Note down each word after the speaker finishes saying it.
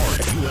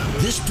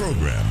This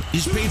program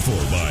is paid for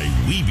by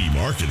Weeby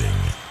Marketing.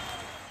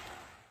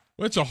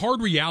 Well, it's a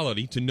hard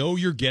reality to know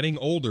you're getting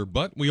older,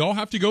 but we all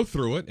have to go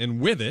through it, and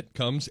with it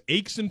comes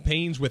aches and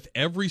pains with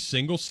every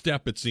single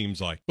step, it seems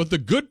like. But the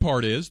good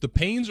part is the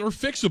pains are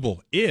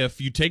fixable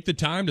if you take the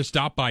time to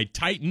stop by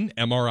Titan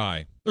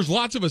MRI. There's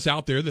lots of us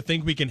out there that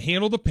think we can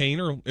handle the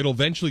pain or it'll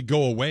eventually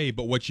go away,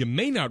 but what you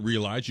may not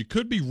realize, you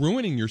could be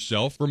ruining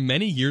yourself for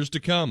many years to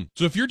come.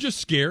 So if you're just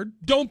scared,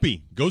 don't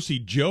be. Go see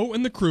Joe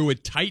and the crew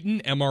at Titan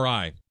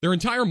MRI. Their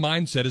entire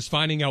mindset is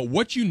finding out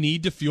what you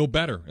need to feel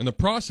better, and the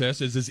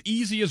process is as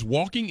easy as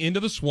walking into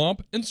the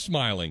swamp and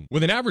smiling.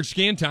 With an average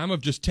scan time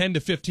of just 10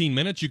 to 15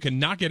 minutes, you can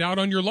knock it out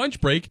on your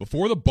lunch break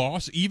before the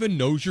boss even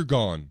knows you're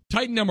gone.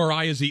 Titan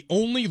MRI is the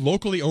only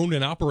locally owned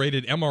and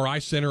operated MRI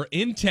center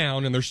in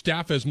town, and their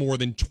staff has more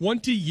than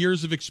 20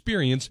 years of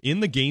experience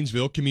in the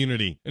Gainesville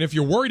community. And if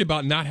you're worried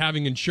about not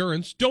having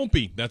insurance, don't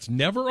be. That's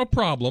never a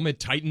problem at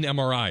Titan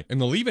MRI, and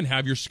they'll even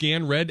have your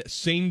scan read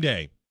same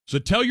day. So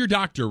tell your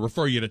doctor,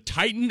 refer you to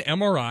Titan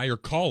MRI, or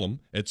call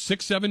them at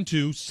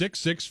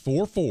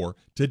 672-6644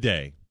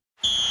 today.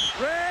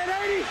 Red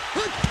 80.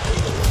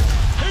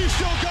 He's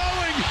still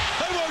going.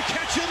 They won't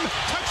catch him.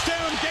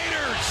 Touchdown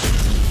Gators.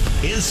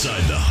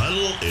 Inside the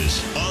Huddle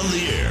is on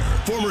the air.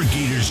 Former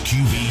Gators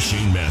QB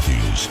Shane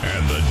Matthews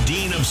and the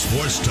Dean of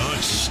Sports Talk,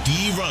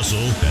 Steve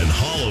Russell, and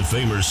Hall of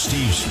Famer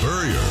Steve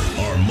Spurrier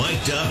are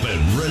mic'd up and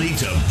ready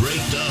to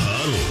break the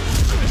huddle.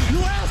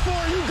 You asked for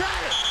it. You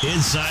got it.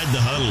 Inside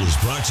the Huddle is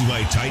brought to you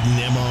by Titan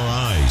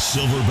MRI,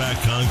 Silverback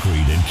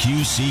Concrete, and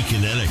QC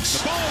Kinetics.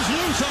 The ball's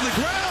loose on the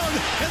ground,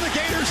 and the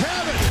Gators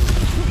have it.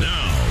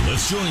 Now,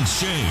 let's join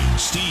Shane,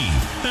 Steve,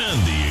 and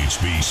the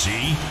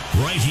HBC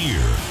right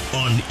here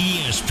on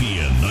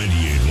ESPN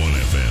 98.1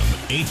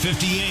 FM,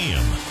 850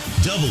 AM,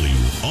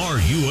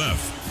 WRUF.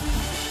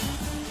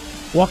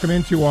 Welcome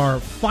into our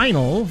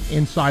final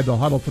Inside the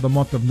Huddle for the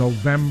month of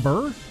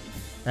November,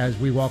 as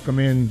we welcome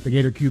in the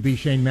Gator QB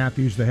Shane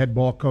Matthews, the head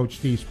ball coach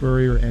Steve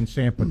Spurrier, and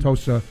Sam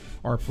Patosa,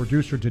 our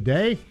producer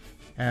today.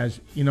 As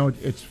you know,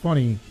 it's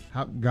funny,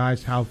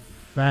 how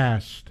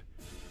fast,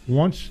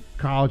 once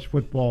college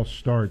football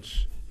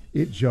starts,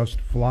 it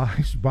just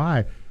flies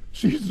by.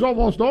 Season's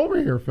almost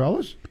over here,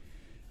 fellas.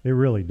 It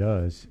really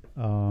does.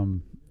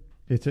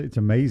 It's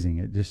amazing.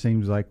 It just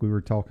seems like we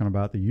were talking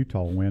about the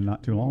Utah win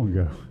not too long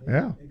ago.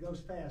 Yeah. It goes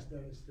fast,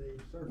 doesn't it,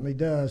 Steve? Certainly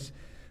does.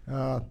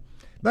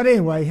 But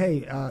anyway,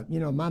 hey,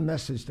 my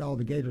message to all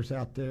the Gators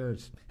out there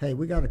is, hey,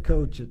 we got a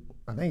coach that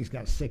I think he's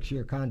got a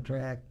 6-year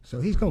contract,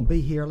 so he's going to be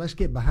here. Let's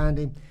get behind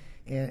him.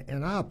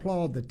 And I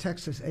applaud the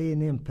Texas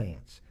A&M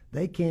Pants.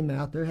 They came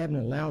out. They're having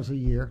a lousy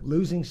year,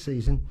 losing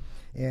season,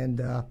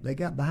 and they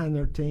got behind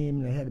their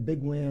team. They had a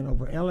big win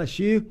over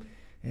LSU,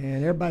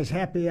 and everybody's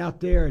happy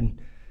out there in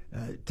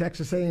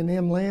Texas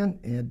A&M land.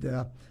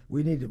 And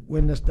we need to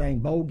win this dang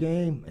bowl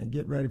game and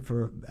get ready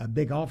for a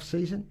big off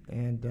season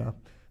and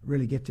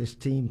really get this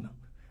team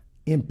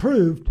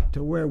improved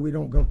to where we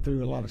don't go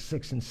through a lot of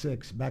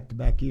 6-6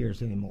 back-to-back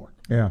years anymore.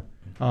 Yeah.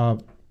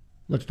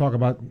 Let's talk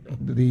about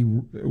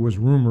it was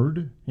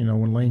rumored,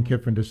 when Lane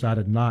Kiffin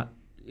decided not,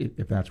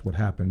 if that's what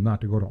happened,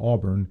 not to go to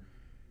Auburn.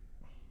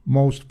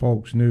 Most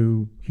folks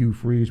knew Hugh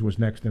Freeze was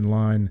next in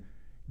line.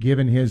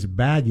 Given his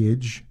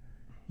baggage,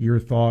 your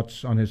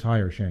thoughts on his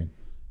hire, Shane?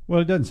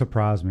 Well, it doesn't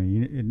surprise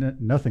me.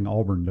 Nothing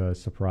Auburn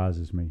does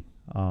surprises me.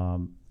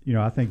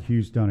 I think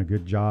Hugh's done a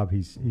good job.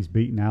 He's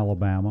beaten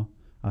Alabama.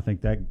 I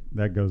think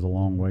that goes a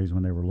long ways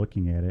when they were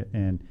looking at it.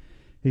 And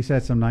he's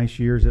had some nice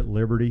years at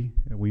Liberty.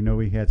 We know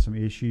he had some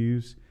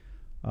issues.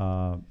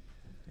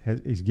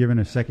 He's given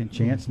a second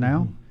chance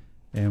now,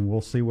 and we'll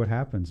see what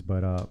happens.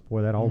 But,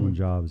 boy, that Auburn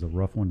job is a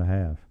rough one to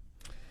have.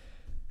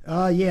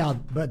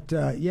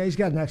 He's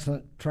got an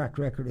excellent track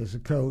record as a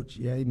coach.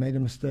 Yeah, he made a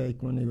mistake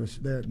when he was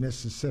there at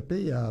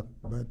Mississippi,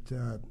 but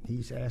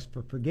he's asked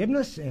for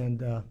forgiveness,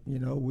 and,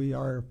 we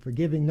are a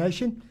forgiving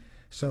nation.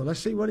 So let's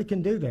see what he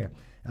can do there.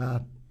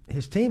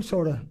 His team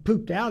sort of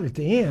pooped out at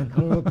the end. I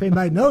don't know if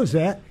anybody knows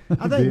that.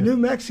 I think New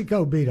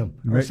Mexico beat them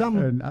or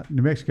something.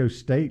 New Mexico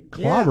State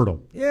clobbered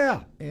them.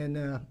 Yeah, and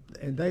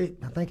they,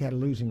 I think, had a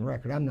losing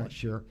record. I'm not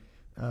sure.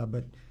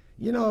 Heck,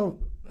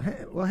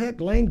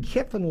 Lane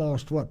Kiffin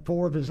lost,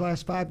 4 of his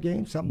last 5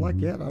 games, something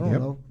like that. I don't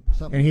know.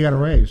 And he got a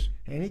raise.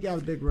 And he got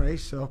a big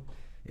raise. So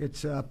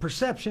it's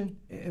perception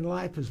in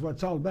life is what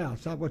it's all about.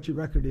 It's not what your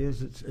record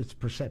is. It's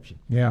perception.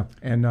 Yeah,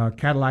 and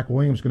Cadillac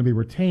Williams is going to be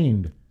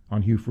retained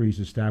on Hugh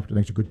Freeze's staff, which I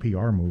think is a good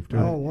PR move,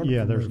 too.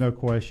 Yeah, there's no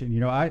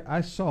question. I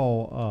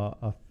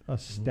saw a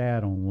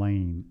stat on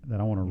Lane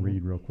that I want to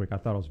read real quick. I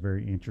thought it was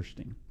very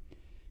interesting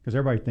because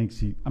everybody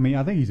thinks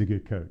I think he's a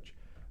good coach.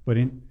 But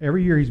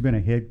every year he's been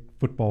a head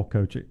football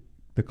coach at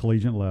the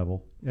collegiate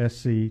level,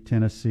 SC,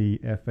 Tennessee,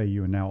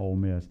 FAU, and now Ole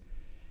Miss.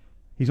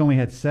 He's only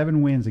had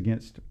 7 wins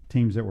against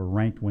teams that were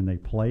ranked when they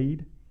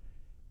played,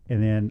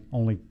 and then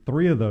only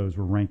 3 of those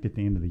were ranked at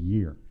the end of the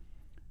year.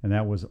 And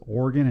that was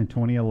Oregon in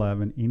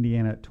 2011,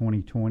 Indiana at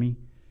 2020,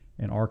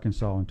 and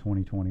Arkansas in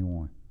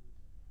 2021.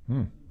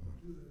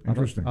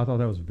 Interesting. I thought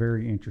that was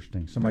very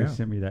interesting. Somebody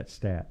sent me that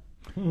stat.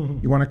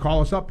 You want to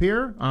call us up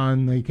here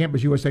on the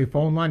Campus USA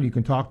phone line? You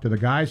can talk to the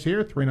guys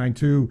here,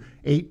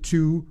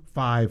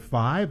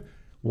 392-8255.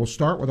 We'll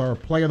start with our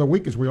play of the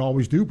week, as we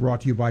always do,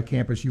 brought to you by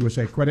Campus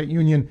USA Credit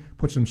Union.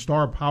 Put some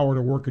star power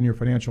to work in your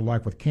financial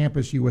life with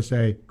Campus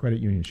USA Credit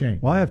Union. Shane.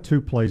 Well, I have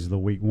 2 plays of the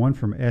week. One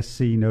from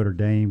SC Notre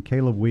Dame.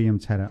 Caleb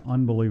Williams had an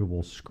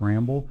unbelievable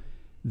scramble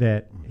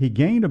that he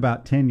gained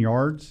about 10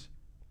 yards,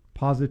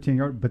 positive 10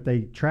 yards, but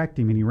they tracked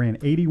him and he ran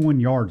 81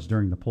 yards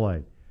during the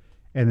play.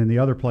 And then the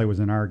other play was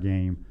in our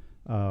game.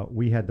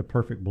 We had the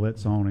perfect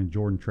blitz on, and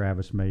Jordan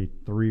Travis made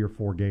 3 or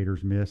 4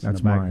 Gators miss in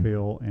the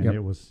backfield, and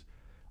it was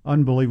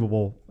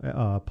unbelievable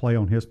play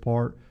on his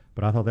part.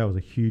 But I thought that was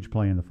a huge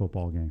play in the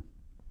football game.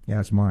 Yeah,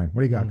 that's mine.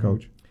 What do you got,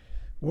 Coach?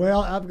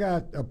 Well, I've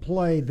got a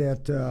play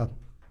that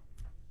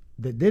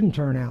didn't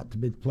turn out to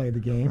be the play of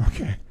the game.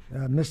 Okay.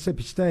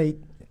 Mississippi State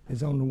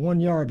is on the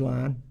 1-yard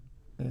line,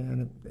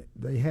 and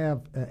they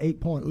have an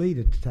 8-point lead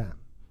at the time.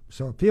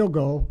 So a field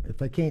goal, if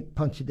they can't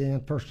punch it in,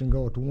 first and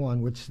goal at the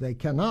 1, which they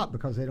cannot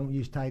because they don't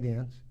use tight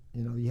ends.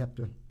 You know, you have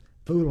to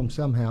fool them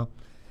somehow.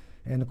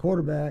 And the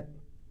quarterback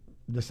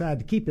decided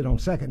to keep it on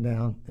second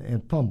down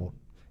and fumbled.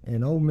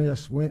 And Ole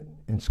Miss went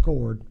and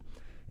scored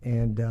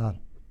and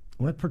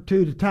went for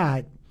 2 to tie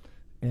it.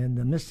 And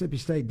the Mississippi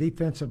State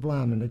defensive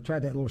lineman, they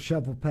tried that little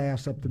shovel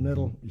pass up the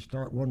middle. You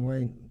start one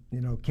way,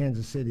 you know,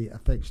 Kansas City, I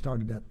think,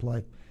 started that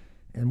play.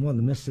 And one of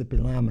the Mississippi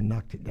linemen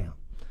knocked it down.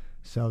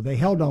 So they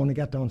held on. They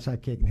got the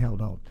onside kick and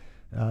held on.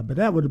 But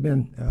that would have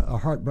been a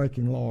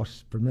heartbreaking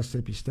loss for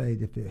Mississippi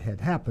State if it had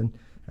happened.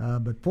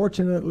 But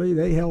fortunately,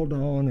 they held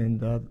on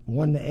and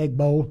won the Egg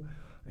Bowl,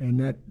 and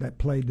that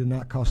play did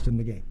not cost them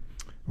the game.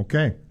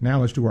 Okay, now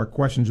let's do our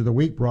questions of the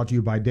week, brought to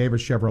you by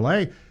Davis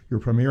Chevrolet,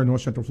 your premier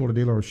North Central Florida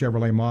dealer of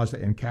Chevrolet,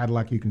 Mazda, and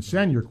Cadillac. You can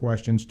send your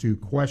questions to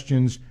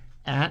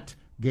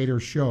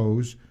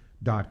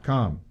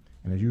questions@gatorshows.com.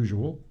 And as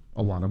usual,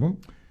 a lot of them.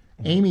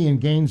 Amy in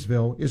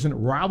Gainesville, isn't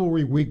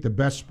rivalry week the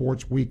best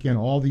sports weekend?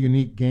 All the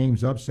unique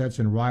games, upsets,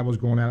 and rivals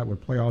going at it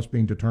with playoffs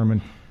being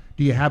determined.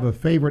 Do you have a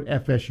favorite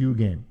FSU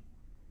game?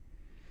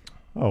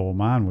 Oh, well,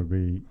 mine would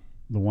be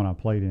the one I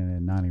played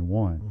in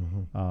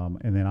 91.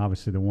 And then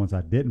obviously the ones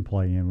I didn't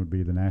play in would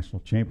be the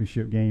national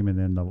championship game and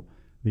then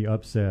the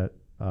upset,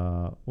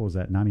 what was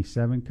that,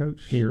 97,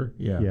 Coach? Here,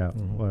 yeah. Yeah,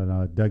 when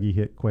Dougie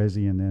hit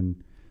Kwesi, and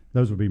then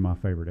those would be my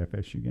favorite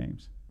FSU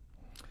games.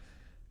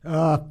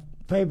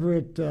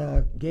 Favorite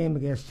game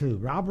against who?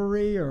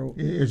 Rivalry or?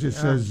 It just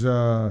says,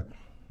 do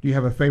you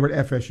have a favorite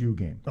FSU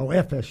game? Oh,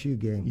 FSU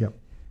game. Yep.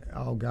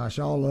 Oh, gosh,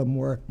 all of them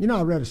were. You know,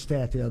 I read a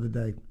stat the other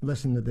day.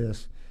 Listen to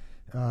this.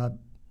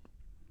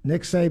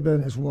 Nick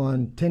Saban has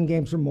won 10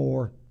 games or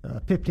more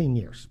 15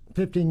 years.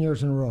 15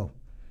 years in a row.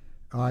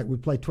 All right, we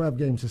play 12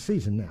 games a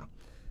season now.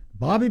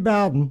 Bobby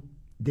Bowden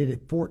did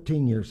it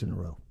 14 years in a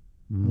row.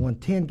 Won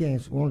 10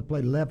 games. We only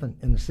played 11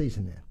 in the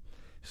season then.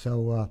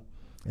 So,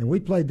 and we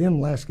played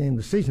them last game of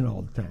the season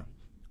all the time.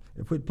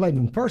 If we'd played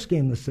them the first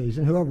game of the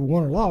season, whoever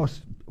won or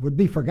lost would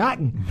be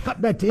forgotten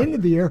at the end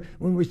of the year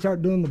when we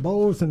start doing the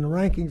bowls and the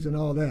rankings and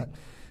all that.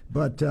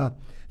 But,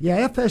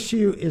 yeah,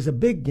 FSU is a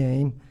big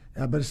game,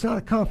 but it's not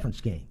a conference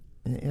game.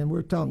 And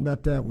we're talking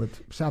about that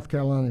with South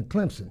Carolina and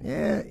Clemson.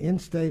 Yeah,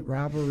 in-state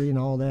rivalry and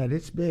all that,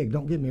 it's big,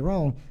 don't get me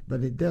wrong,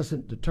 but it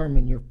doesn't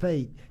determine your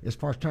fate as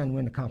far as trying to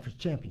win the conference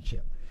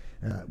championship,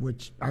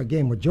 which our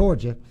game with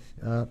Georgia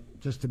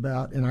just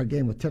about, and our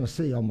game with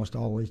Tennessee almost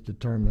always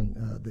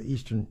determine the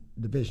Eastern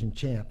Division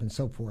champ and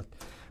so forth.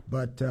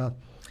 But,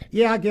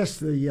 yeah, I guess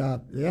the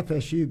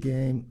FSU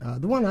game,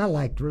 the one I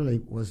liked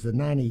really was the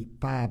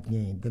 95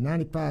 game. The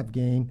 95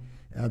 game,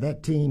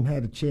 that team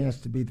had a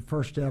chance to be the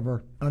first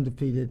ever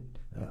undefeated,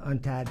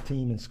 untied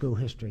team in school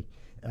history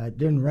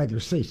during the regular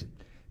season.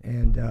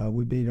 And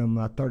we beat them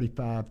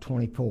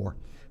 35-24.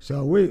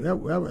 So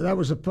that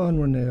was a fun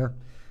one there.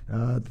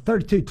 The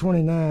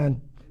 32-29,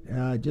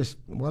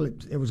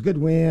 it was a good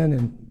win,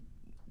 and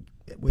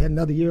we had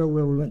another year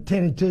where we went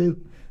 10-2.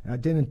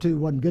 10-2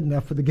 wasn't good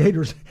enough for the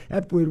Gators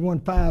after we'd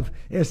won 5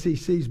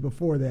 SECs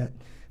before that.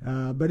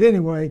 But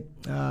anyway,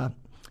 and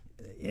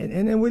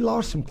then we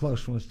lost some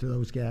close ones to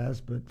those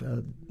guys. But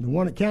the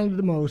one that counted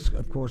the most,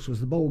 of course, was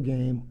the bowl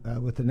game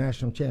with the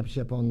national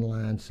championship on the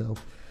line. So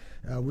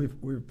we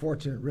were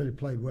fortunate, really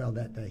played well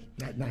that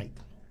night.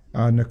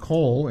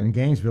 Nicole in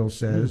Gainesville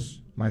says,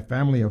 my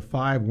family of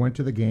 5 went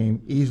to the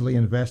game, easily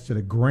invested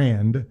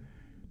 $1,000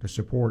 to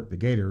support the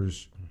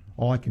Gators.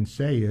 All I can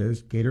say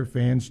is Gator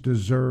fans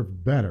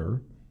deserve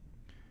better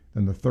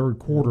than the third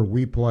quarter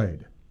we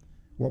played.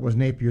 What was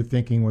Napier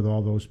thinking with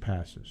all those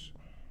passes?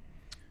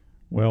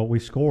 Well, we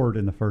scored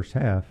in the first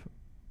half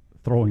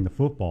throwing the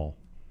football.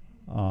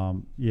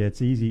 Yeah,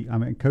 it's easy. I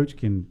mean, Coach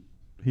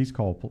he's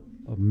called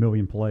a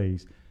million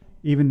plays.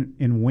 Even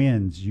in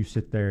wins, you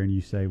sit there and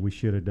you say, we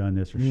should have done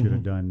this or should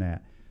have done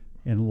that.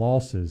 In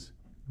losses,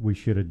 we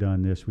should have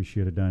done this, we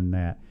should have done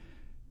that.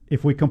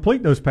 If we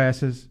complete those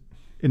passes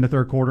in the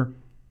third quarter,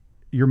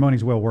 your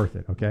money's well worth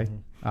it, okay?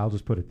 I'll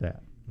just put it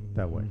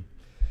that way.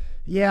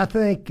 Yeah, I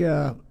think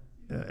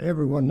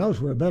everyone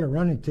knows we're a better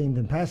running team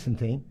than passing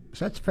team.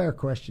 So that's a fair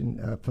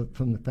question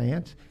from the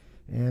fans.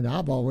 And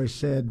I've always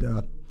said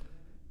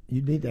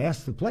you need to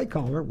ask the play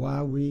caller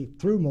why we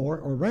threw more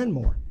or ran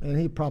more, and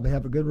he'd probably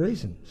have a good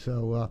reason.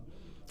 So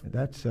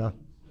that's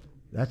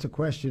a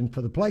question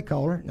for the play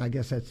caller, and I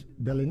guess that's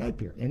Billy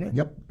Napier, isn't it?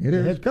 Yep, it the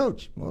is. head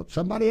coach. Well,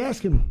 somebody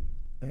ask him,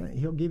 and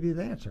he'll give you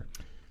the answer.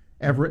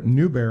 Everett and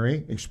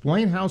Newberry,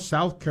 explain how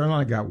South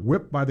Carolina got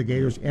whipped by the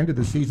Gators, ended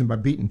the season by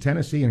beating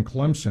Tennessee and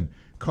Clemson.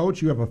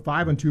 Coach, you have a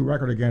 5-2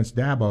 record against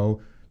Dabo.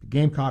 The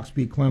Gamecocks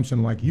beat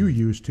Clemson like you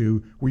used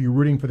to. Were you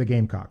rooting for the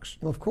Gamecocks?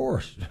 Well, of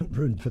course,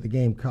 rooting for the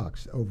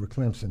Gamecocks over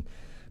Clemson.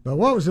 But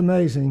what was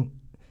amazing,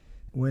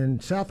 when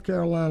South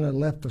Carolina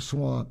left the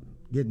swamp,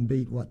 getting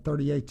beat,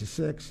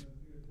 38-6,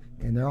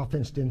 and their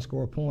offense didn't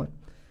score a point,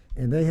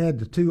 and they had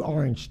the two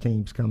orange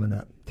teams coming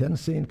up,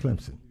 Tennessee and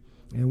Clemson.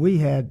 And we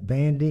had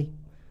Vandy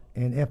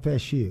and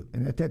FSU.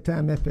 And at that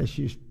time,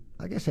 FSU,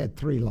 I guess, had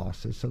 3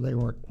 losses, so they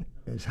weren't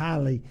as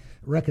highly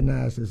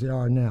recognized as they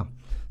are now.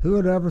 Who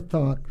would ever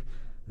thought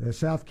that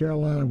South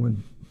Carolina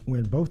would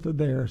win both of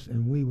theirs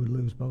and we would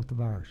lose both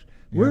of ours?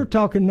 Yeah. We were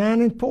talking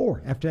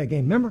 9-4 after that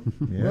game. Remember?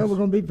 Yes. Well, we're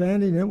going to beat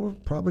Vandy, then we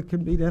probably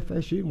can beat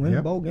FSU and win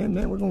the bowl game.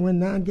 Then we're going to win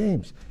 9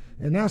 games.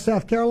 And now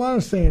South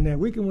Carolina's saying that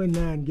we can win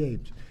 9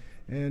 games.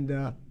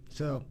 And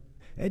so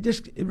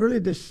it really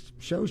just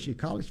shows you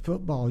college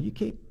football. You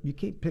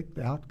can't pick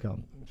the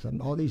outcome.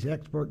 All these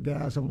expert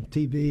guys on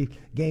TV,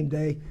 game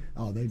day,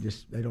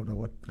 they don't know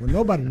what. Well,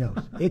 nobody knows.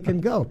 It can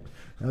go.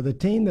 The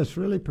team that's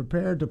really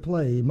prepared to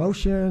play,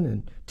 emotion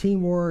and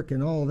teamwork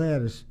and all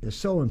that is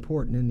so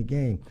important in the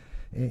game.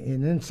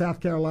 And then South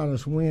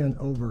Carolina's win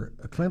over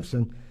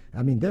Clemson,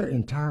 I mean, their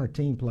entire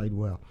team played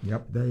well.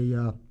 Yep.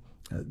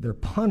 Their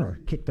punter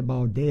kicked the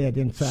ball dead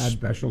inside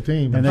special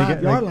team, and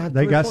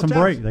they got some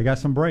breaks. They got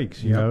some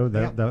breaks. You know,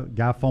 the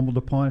guy fumbled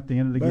the punt at the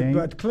end of the game.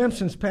 But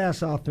Clemson's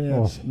pass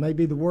offense may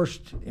be the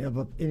worst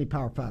of any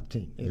Power 5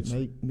 team. It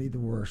may be the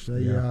worst.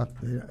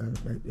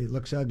 It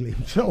looks ugly.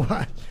 So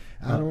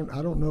I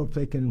don't know if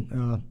they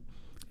can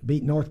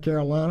beat North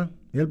Carolina.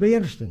 It'll be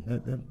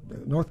interesting.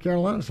 North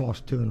Carolina's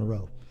lost 2 in a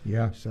row.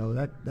 Yeah. So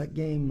that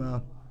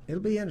game.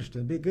 It'll be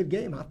interesting. It'll be a good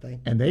game, I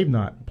think. And they've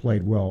not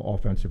played well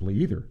offensively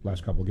either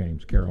last couple of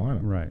games,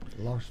 Carolina. Right.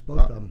 Lost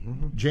both of them.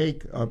 Mm-hmm.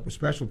 Jake,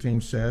 special team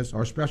says,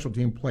 our special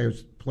team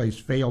plays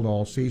failed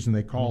all season.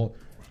 They call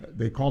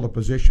the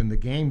position the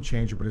game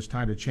changer, but it's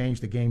time to change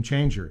the game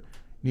changer.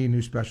 Need a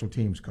new special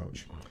teams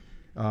coach.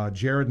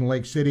 Jared in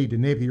Lake City,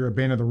 did Napier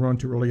abandon the run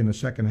too early in the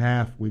second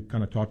half? We've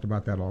kind of talked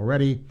about that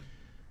already.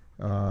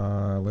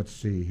 Let's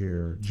see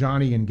here.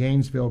 Johnny in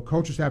Gainesville,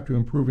 coaches have to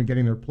improve in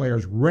getting their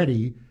players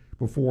ready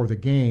before the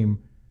game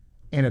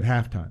and at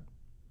halftime.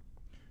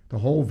 The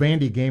whole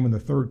Vandy game in the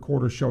third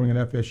quarter showing an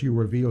FSU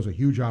reveals a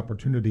huge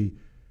opportunity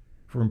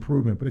for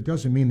improvement, but it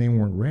doesn't mean they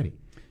weren't ready.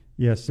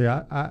 Yes, see,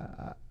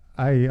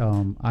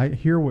 I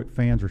hear what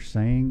fans are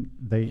saying.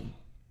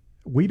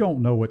 We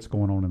don't know what's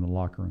going on in the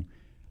locker room.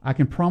 I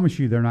can promise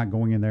you they're not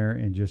going in there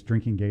and just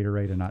drinking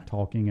Gatorade and not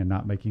talking and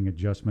not making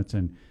adjustments.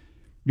 And,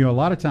 you know, a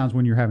lot of times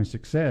when you're having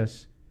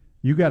success,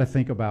 you got to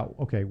think about,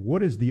 okay,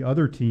 what is the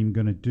other team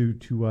going to do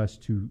to us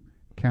to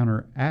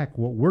counteract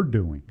what we're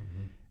doing?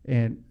 Mm-hmm.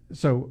 And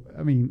so,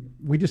 I mean,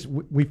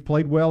 we've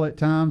played well at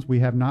times. We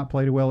have not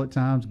played well at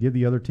times. Give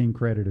the other team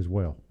credit as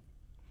well.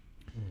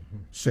 Mm-hmm.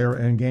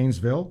 Sarah in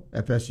Gainesville,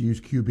 FSU's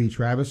QB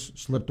Travis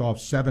slipped off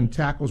 7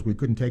 tackles. We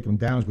couldn't take him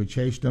down as we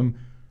chased him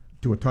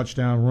to a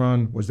touchdown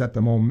run. Was that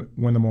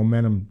when the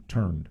momentum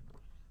turned?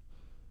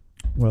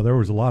 Well, there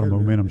was a lot of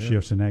momentum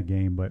shifts in that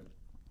game, but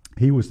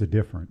he was the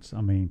difference. I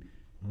mean,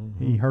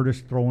 he hurt us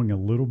throwing a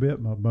little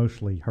bit, but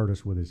mostly hurt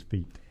us with his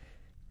feet.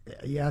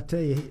 Yeah, I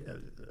tell you,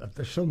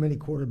 there's so many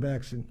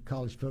quarterbacks in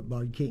college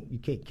football, you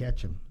can't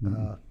catch them.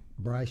 Mm-hmm.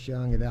 Bryce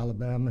Young at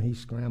Alabama, he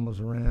scrambles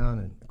around,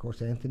 and of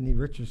course Anthony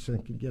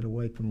Richardson can get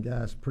away from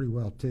guys pretty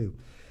well too.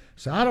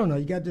 So I don't know,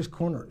 you got to just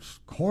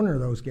corner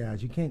those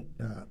guys. You can't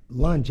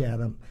lunge at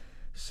them.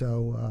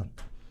 So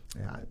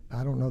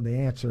I don't know the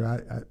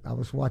answer. I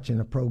was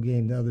watching a pro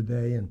game the other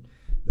day, and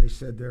they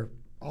said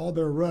all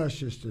their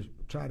rush is to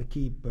try to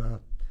keep the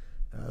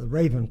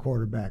Raven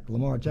quarterback,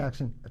 Lamar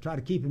Jackson, try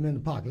to keep him in the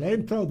pocket. Let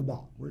him throw the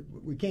ball.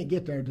 We can't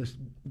get there just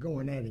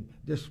going at him.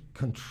 Just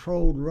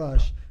controlled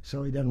rush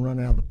so he doesn't run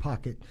out of the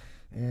pocket.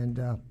 And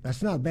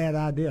that's not a bad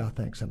idea, I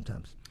think,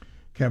 sometimes.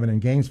 Kevin in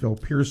Gainesville,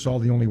 Pearsall,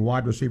 the only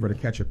wide receiver to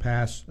catch a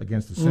pass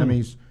against the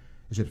semis.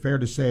 Is it fair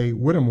to say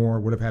Whittemore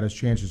would have had his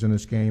chances in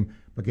this game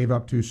but gave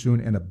up too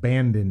soon and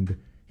abandoned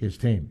his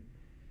team?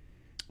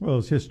 Well, it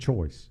was his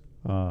choice.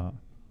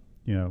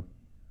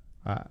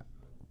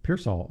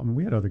 Pearsall, I mean,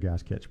 we had other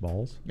guys catch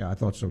balls. Yeah, I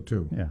thought so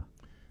too.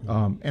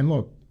 Yeah. And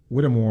look,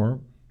 Whittemore,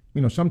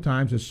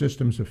 sometimes his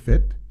system's a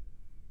fit.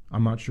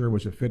 I'm not sure it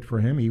was a fit for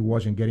him. He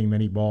wasn't getting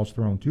many balls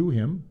thrown to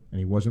him, and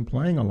he wasn't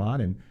playing a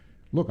lot. And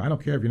look, I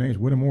don't care if your name's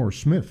Whittemore or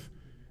Smith.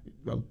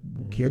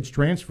 Kids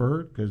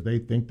transfer because they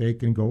think they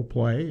can go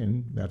play,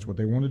 and that's what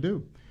they want to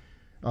do.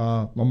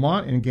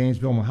 Lamont in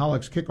Gainesville,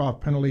 Mahalik's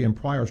kickoff penalty and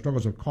prior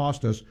struggles have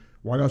cost us.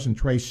 Why doesn't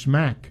Trey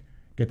Smack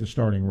get the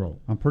starting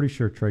role? I'm pretty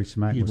sure Trey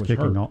Smack was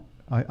kicking off.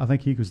 I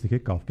think he was the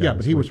kickoff guy. Yeah, but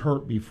this he week. was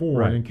hurt before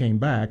Right. and then came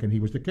back, and he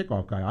was the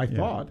kickoff guy. I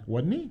thought,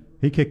 wasn't he?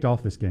 He kicked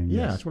off this game.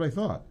 Yeah, yes. that's what I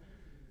thought.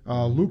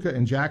 Luka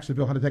and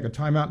Jacksonville had to take a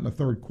timeout in the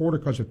third quarter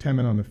because of 10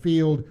 men on the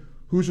field.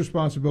 Whose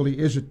responsibility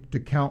is it to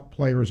count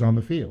players on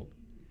the field?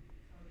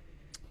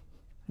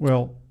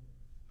 Well,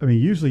 I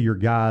mean, usually your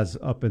guys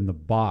up in the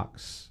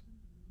box.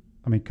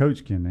 I mean,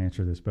 Coach can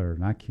answer this better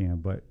than I can,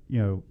 but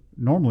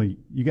normally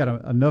you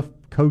got enough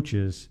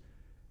coaches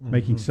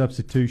making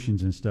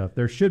substitutions and stuff.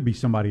 There should be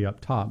somebody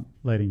up top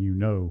letting you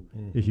know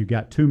if you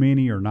got too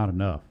many or not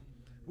enough.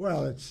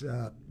 Well, it's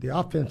the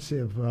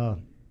offensive,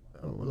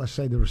 let's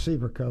say the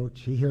receiver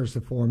coach, he hears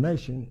the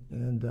formation,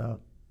 and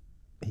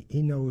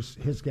he knows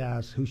his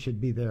guys who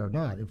should be there or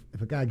not.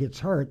 If a guy gets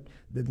hurt,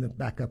 then the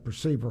backup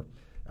receiver,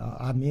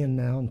 I'm in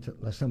now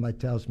unless somebody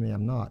tells me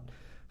I'm not.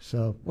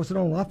 So was it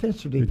on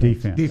offense or defense? The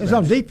defense. It was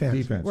on defense.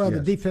 Defense, well, yes.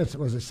 the defense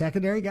was a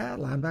secondary guy,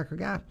 linebacker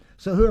guy.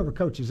 So whoever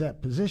coaches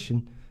that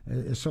position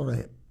is sort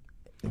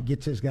of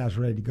gets his guys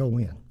ready to go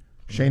in.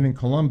 Shane in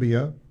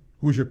Columbia,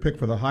 who's your pick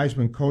for the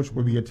Heisman? Coach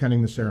will be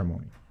attending the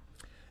ceremony.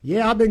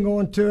 Yeah, I've been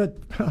going to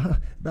it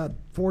about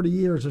 40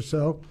 years or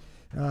so.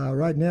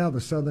 Right now,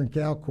 the Southern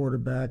Cal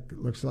quarterback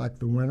looks like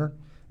the winner,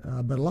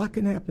 but a lot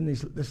can happen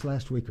this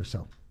last week or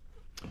so.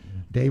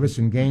 Davis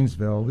in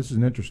Gainesville, this is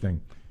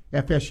interesting.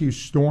 FSU's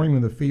storming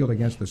in the field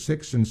against the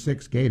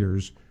 6-6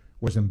 Gators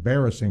was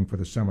embarrassing for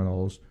the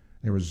Seminoles.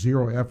 There was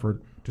zero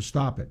effort to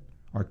stop it.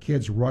 Are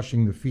kids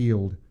rushing the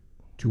field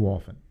too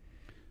often?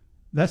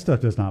 That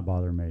stuff does not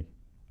bother me.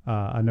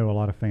 I know a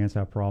lot of fans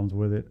have problems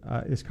with it.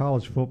 It's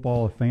college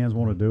football. If fans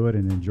want to do it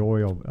and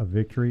enjoy a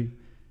victory,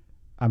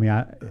 I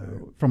mean,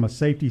 from a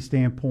safety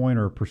standpoint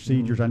or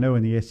procedures, I know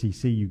in the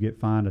SEC you get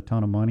fined a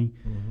ton of money,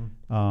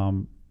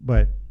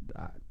 but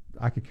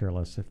I could care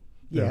less if.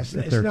 Yes,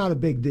 if it's not a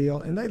big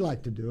deal, and they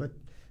like to do it.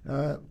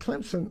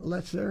 Clemson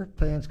lets their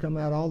fans come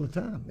out all the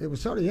time. It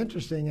was sort of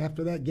interesting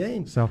after that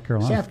game. South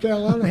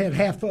Carolina had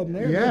half of them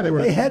there. Yeah,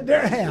 they had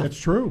their half. That's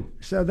true.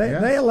 So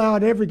they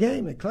allowed every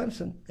game at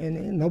Clemson,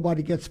 and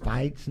nobody gets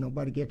fights,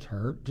 nobody gets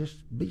hurt. Just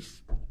be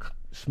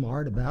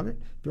smart about it.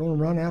 If you want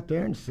to run out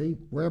there and see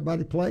where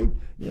everybody played,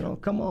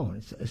 come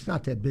on. It's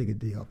not that big a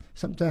deal.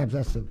 Sometimes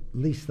that's the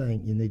least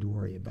thing you need to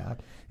worry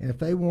about. And if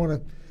they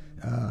want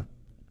to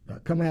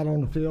come out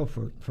on the field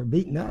for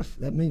beating us,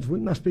 that means we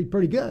must be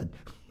pretty good.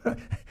 At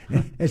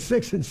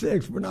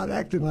 6-6, we're not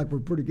acting like we're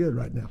pretty good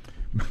right now.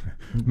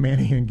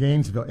 Manny in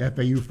Gainesville,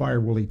 FAU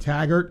fired Willie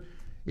Taggart.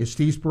 Is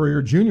Steve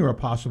Spurrier Jr. a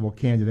possible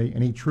candidate?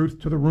 Any truth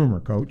to the rumor,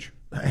 Coach?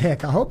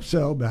 Heck, I hope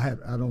so, but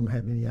I don't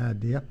have any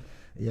idea.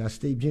 Yeah,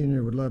 Steve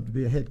Jr. would love to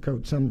be a head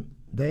coach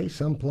someday,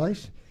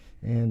 someplace,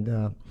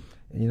 and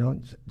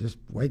just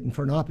waiting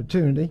for an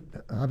opportunity.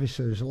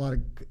 Obviously, there's a lot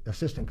of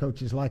assistant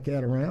coaches like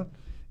that around,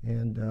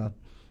 and a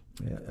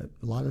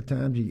lot of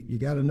times you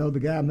got to know the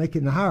guy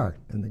making the hire,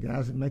 and the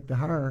guys that make the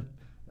hire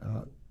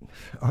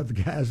are the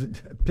guys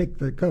that pick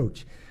the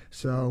coach.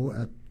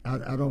 So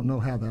I don't know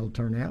how that'll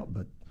turn out,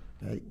 but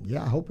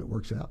yeah, I hope it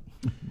works out.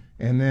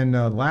 And then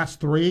last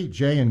three,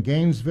 Jay in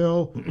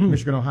Gainesville,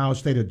 Michigan, Ohio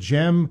State, a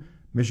gem.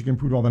 Michigan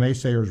proved all the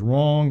naysayers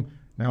wrong.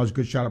 Now is a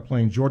good shot at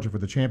playing Georgia for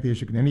the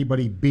championship. Can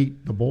anybody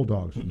beat the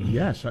Bulldogs?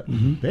 Yes.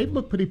 They've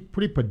looked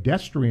pretty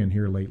pedestrian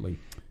here lately.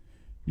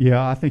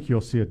 Yeah, I think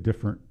you'll see a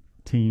different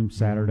team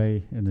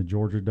Saturday in the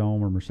Georgia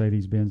Dome or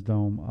Mercedes-Benz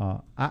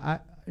Dome.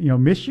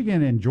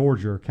 Michigan and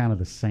Georgia are kind of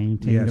the same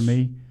team to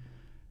me.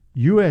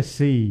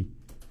 USC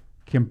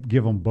can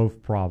give them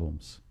both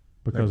problems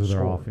because of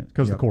their offense,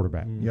 because of the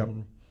quarterback. Yep.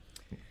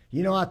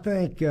 I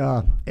think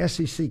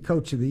SEC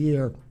Coach of the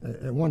Year,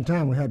 at one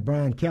time we had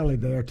Brian Kelly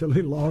there till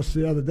he lost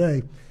the other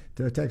day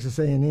to Texas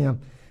A&M.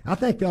 I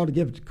think they ought to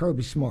give it to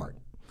Kirby Smart.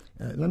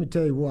 Let me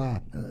tell you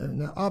why.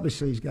 Now,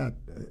 obviously, he's got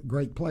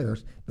great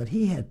players, but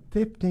he had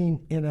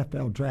 15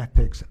 NFL draft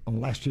picks on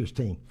last year's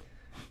team.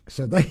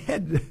 So they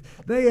had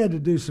to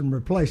do some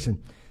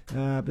replacing.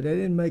 But they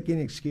didn't make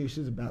any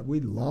excuses about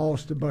we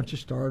lost a bunch of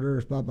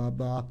starters, blah, blah,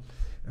 blah.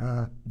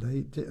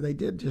 They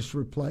did just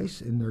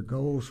replace, and their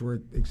goals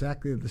were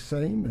exactly the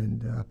same,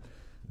 and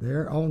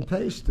they're on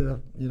pace to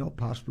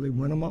possibly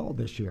win them all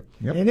this year.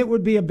 Yep. And it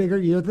would be a bigger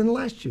year than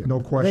last year. No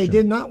question. They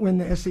did not win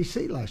the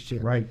SEC last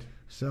year. Right.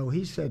 So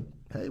he said,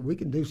 hey, we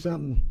can do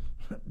something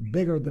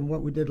bigger than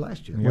what we did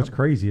last year. What's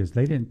crazy is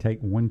they didn't take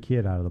one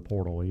kid out of the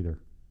portal either.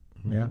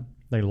 Yeah.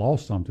 They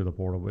lost some to the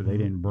portal, but they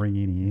didn't bring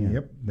any in.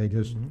 Yep. They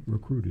just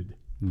recruited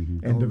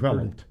and All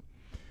developed.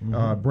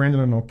 Brandon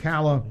and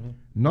Ocala,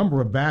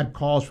 number of bad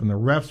calls from the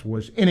refs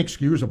was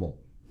inexcusable.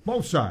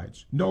 Both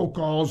sides. No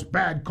calls,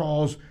 bad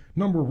calls,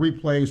 number of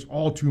replays,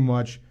 all too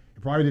much.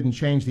 It probably didn't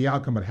change the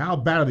outcome, but how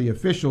bad are the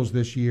officials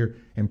this year?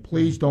 And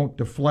please don't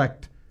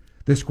deflect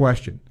this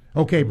question.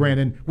 Okay,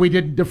 Brandon, we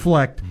didn't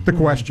deflect the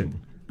question.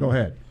 Go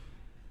ahead.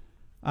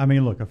 I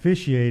mean, look,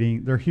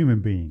 officiating, they're human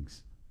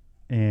beings,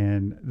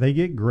 and they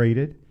get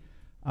graded.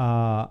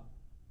 I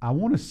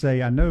want to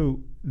say, I know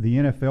the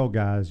NFL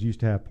guys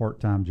used to have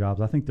part-time jobs.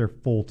 I think they're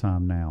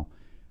full-time now.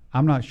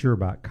 I'm not sure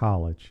about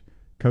college.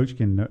 Coach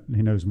he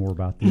knows more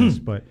about this,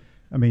 but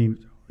I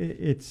mean,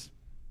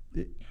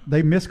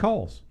 they miss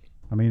calls.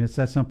 I mean, it's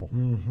that simple.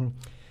 Mm-hmm.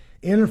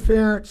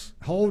 Interference,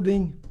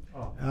 holding.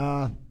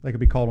 They could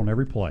be called on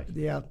every play.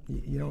 Yeah,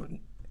 you know,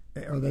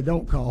 or they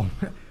don't call.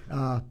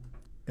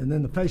 And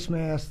then the face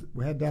mask,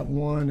 we had that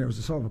one. There was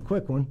a sort of a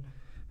quick one.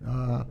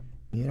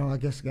 You know, I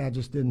guess the guy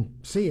just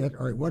didn't see it,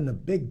 or it wasn't a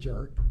big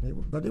jerk.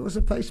 But it was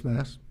a face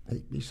mask.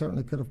 He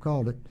certainly could have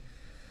called it.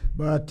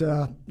 But,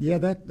 yeah,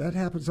 that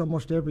happens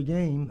almost every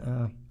game.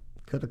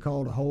 Could have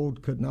called a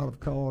hold, could not have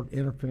called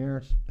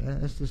interference.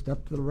 It's just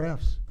up to the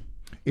refs.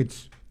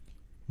 It's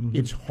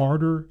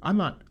harder. I'm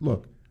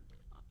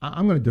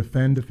going to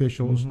defend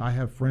officials. I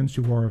have friends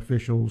who are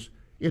officials.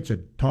 It's a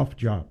tough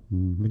job.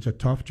 It's a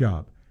tough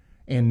job.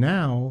 And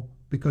now,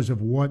 because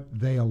of what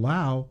they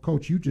allow,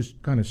 Coach, you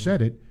just kind of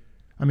said it.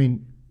 I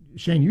mean,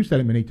 Shane, you said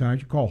it many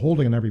times. You call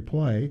holding on every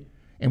play.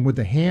 And with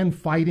the hand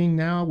fighting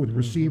now with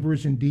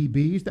receivers and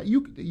DBs,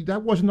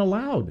 that wasn't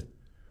allowed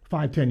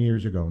 5-10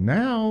 years ago.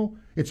 Now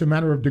it's a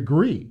matter of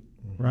degree,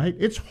 right?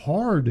 It's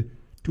hard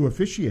to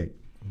officiate.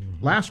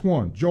 Last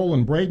one, Joel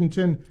in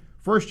Bradenton,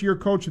 first-year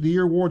Coach of the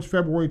Year awards,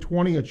 February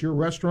 20 at your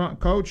restaurant.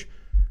 Coach,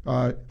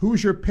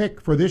 who's your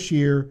pick for this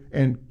year,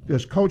 and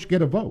does Coach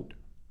get a vote?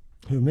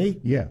 Who, me?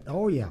 Yeah.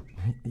 Oh, yeah.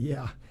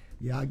 Yeah,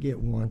 I get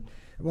one.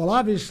 Well,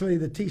 obviously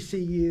the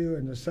TCU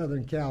and the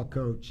Southern Cal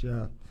coach,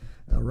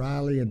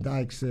 Riley and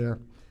Dykes there,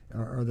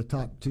 are the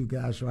top two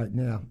guys right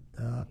now.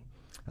 I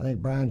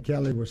think Brian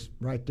Kelly was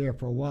right there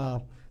for a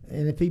while.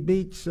 And if he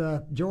beats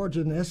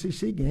Georgia in the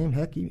SEC game,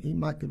 heck, he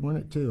might could win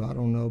it too. I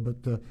don't know.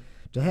 But to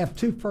have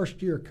two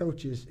first-year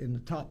coaches in the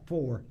top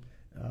four,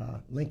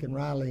 Lincoln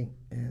Riley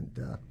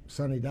and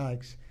Sonny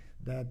Dykes,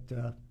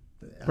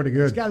 pretty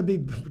good. It's got to be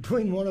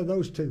between one of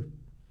those two.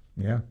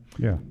 Yeah.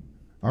 Yeah.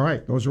 All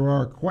right, those are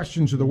our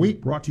questions of the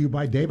week, brought to you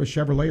by Davis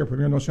Chevrolet, your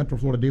premier North Central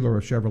Florida dealer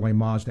of Chevrolet,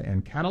 Mazda,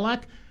 and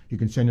Cadillac. You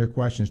can send your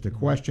questions to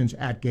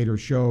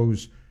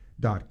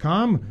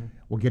questions@gatorshows.com.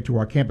 We'll get to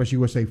our Campus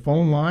USA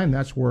phone line.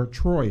 That's where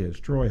Troy is.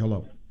 Troy,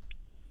 hello.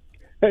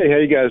 Hey, how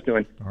you guys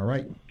doing? All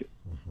right.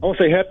 I want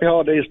to say happy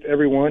holidays to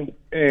everyone.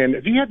 And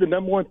if you had the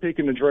number one pick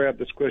in the draft,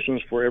 this question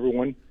is for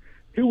everyone.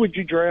 Who would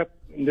you draft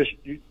in this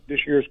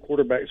year's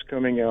quarterbacks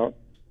coming out?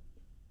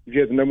 If you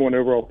had the number one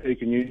overall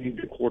pick and you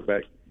need a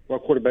quarterback,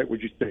 what quarterback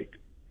would you take?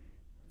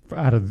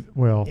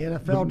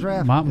 NFL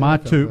draft. My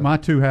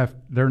two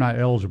they're not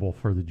eligible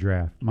for the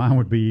draft. Mine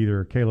would be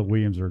either Caleb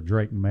Williams or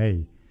Drake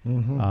May.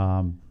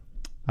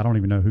 I don't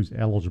even know who's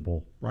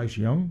eligible. Bryce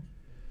Young.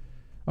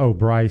 Oh,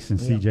 Bryce and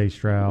C.J.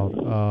 Stroud.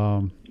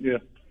 Yeah.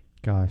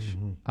 Gosh,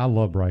 I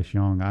love Bryce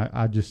Young.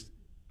 I just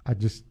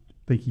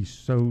think he's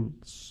so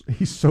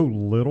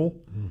little.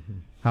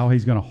 How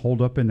he's going to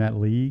hold up in that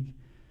league.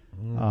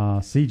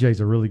 CJ's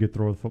a really good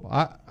thrower of the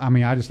football. I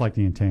mean, I just like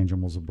the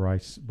intangibles of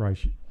Bryce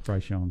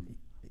Young.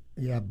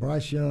 Yeah,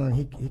 Bryce Young,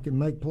 he can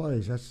make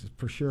plays, that's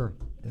for sure,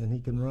 and he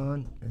can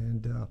run.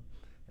 And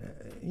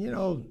you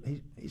know,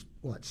 he's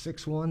what,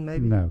 6'1"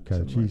 maybe? No,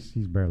 Coach,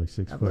 he's barely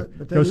 6 foot.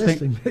 But go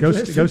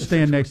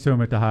stand next to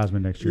him at the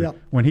Heisman next year. Yep.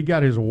 When he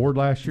got his award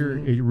last year,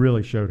 it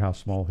really showed how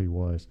small he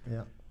was.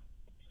 Yeah.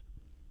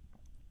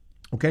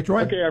 Okay,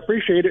 Troy. Okay, I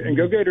appreciate it, and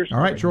go Gators.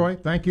 All right, Troy,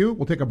 thank you.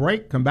 We'll take a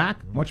break, come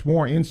back. Much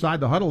more Inside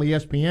the Huddle,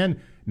 ESPN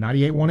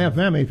 98.1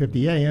 FM,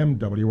 850 AM,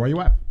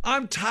 WRUF.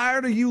 I'm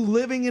tired of you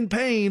living in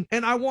pain,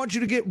 and I want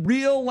you to get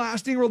real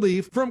lasting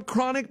relief from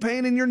chronic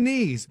pain in your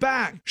knees,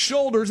 back,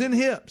 shoulders, and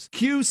hips.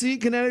 QC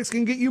Kinetics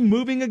can get you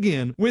moving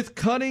again with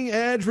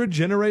cutting-edge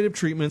regenerative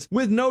treatments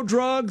with no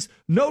drugs,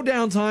 no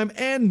downtime,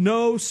 and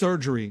no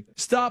surgery.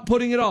 Stop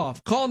putting it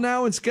off. Call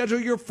now and schedule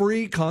your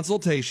free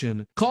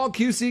consultation. Call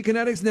QC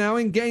Kinetics now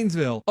in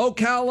Gainesville,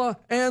 Ocala,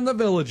 and the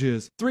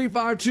Villages.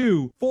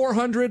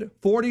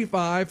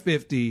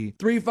 352-400-4550.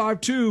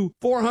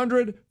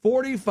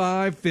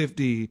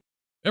 352-400-4550.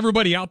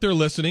 Everybody out there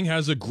listening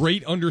has a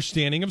great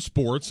understanding of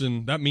sports,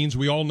 and that means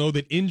we all know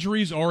that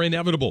injuries are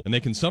inevitable, and they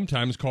can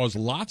sometimes cause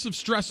lots of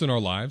stress in our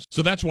lives.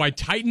 So that's why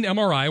Titan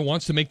MRI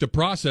wants to make the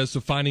process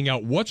of finding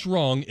out what's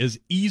wrong as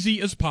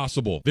easy as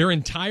possible. Their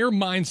entire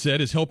mindset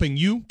is helping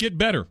you get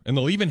better, and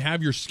they'll even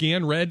have your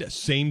scan read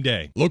same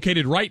day.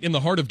 Located right in the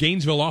heart of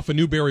Gainesville off of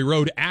Newberry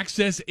Road,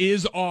 access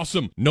is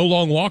awesome. No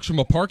long walks from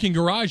a parking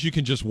garage. You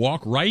can just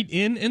walk right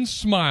in and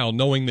smile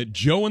knowing that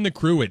Joe and the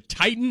crew at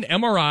Titan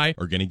MRI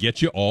are going to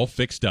get you all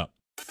fixed up.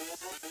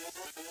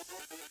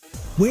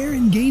 Where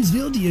in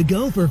Gainesville do you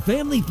go for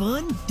family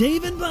fun?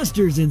 Dave &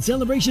 Buster's in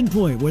Celebration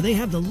Point, where they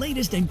have the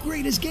latest and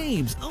greatest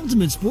games,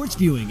 ultimate sports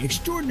viewing,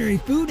 extraordinary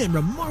food, and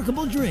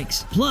remarkable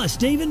drinks. Plus,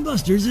 Dave &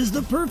 Buster's is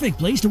the perfect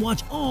place to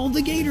watch all the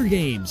Gator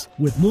games.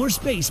 With more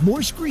space,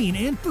 more screen,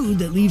 and food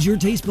that leaves your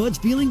taste buds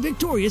feeling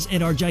victorious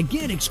at our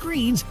gigantic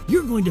screens,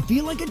 you're going to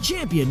feel like a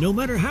champion no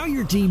matter how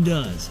your team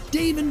does.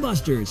 Dave &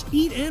 Buster's,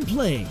 eat and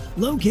play,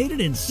 located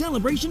in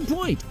Celebration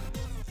Point.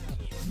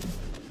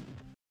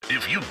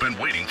 If you been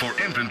waiting for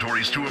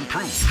inventories to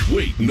improve.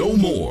 Wait no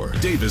more.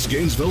 Davis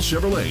Gainesville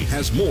Chevrolet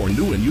has more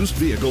new and used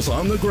vehicles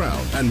on the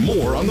ground and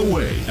more on the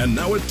way. And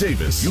now at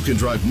Davis, you can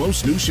drive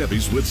most new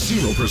Chevys with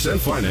 0%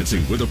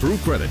 financing with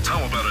approved credit.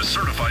 How about a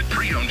certified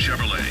pre-owned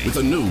Chevrolet with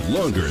a new,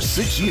 longer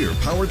 6-year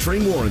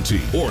powertrain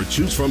warranty? Or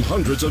choose from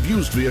hundreds of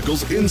used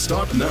vehicles in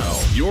stock now.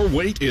 Your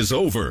wait is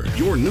over.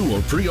 Your new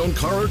or pre-owned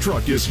car or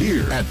truck is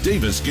here at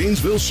Davis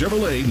Gainesville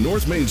Chevrolet,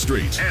 North Main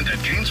Street, and at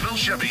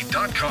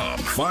GainesvilleChevy.com.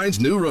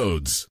 Find new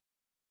roads.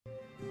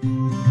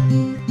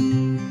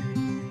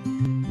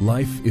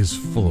 Life is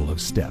full of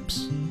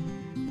steps.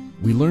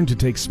 We learn to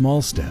take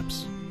small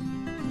steps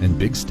and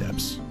big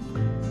steps.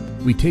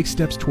 We take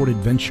steps toward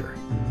adventure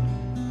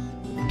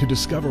to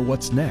discover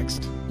what's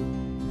next.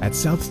 At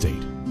South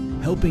State,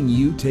 helping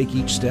you take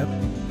each step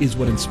is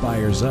what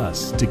inspires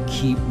us to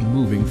keep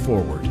moving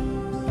forward,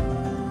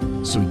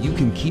 so you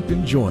can keep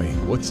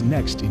enjoying what's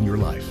next in your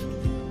life.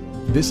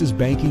 This is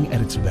banking at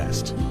its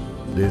best.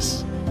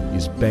 This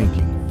is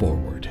banking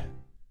forward.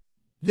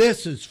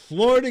 This is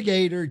Florida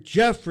Gator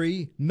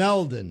Jeffrey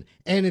Meldon,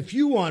 and if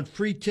you want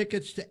free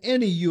tickets to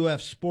any UF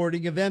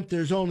sporting event,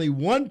 there's only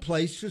one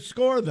place to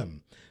score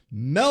them.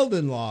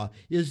 Meldon Law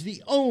is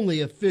the only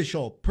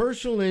official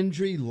personal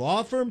injury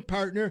law firm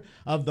partner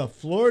of the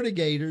Florida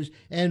Gators,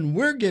 and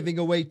we're giving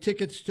away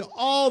tickets to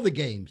all the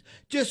games.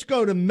 Just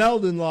go to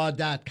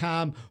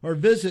meldonlaw.com or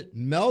visit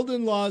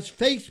Meldon Law's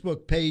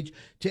Facebook page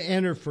to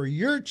enter for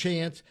your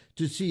chance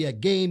to see a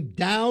game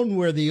down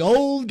where the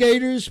old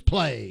Gators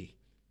play.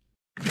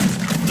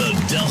 The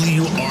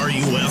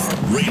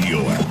WRUF radio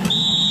app.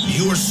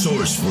 Your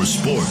source for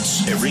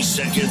sports every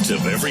second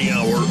of every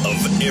hour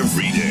of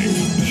every day.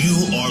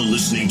 You are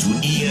listening to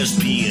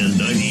ESPN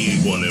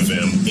 98.1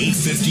 FM,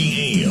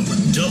 850 AM,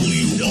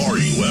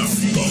 WRUF,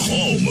 the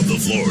home of the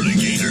Florida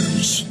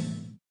Gators.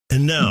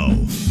 And now,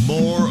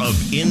 more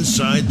of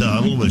Inside the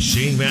Huddle with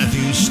Shane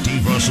Matthews,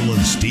 Steve Russell,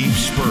 and Steve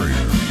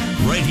Spurrier.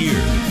 Right here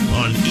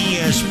on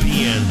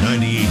ESPN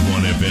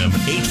 98.1 FM,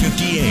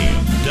 850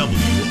 AM,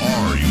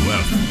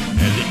 WRUF,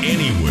 and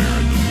anywhere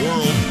in the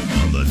world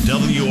on the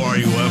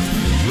WRUF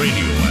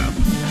radio app.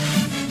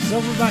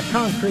 Silverback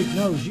Concrete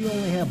knows you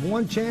only have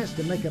one chance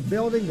to make a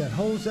building that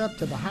holds up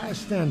to the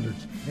highest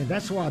standards, and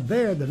that's why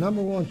they're the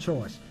number one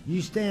choice.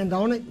 You stand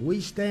on it, we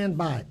stand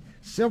by it.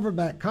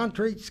 Silverback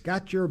Concrete's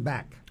got your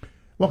back.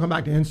 Welcome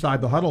back to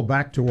Inside the Huddle.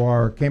 Back to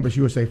our Campus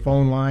USA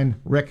phone line.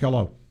 Rick,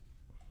 hello.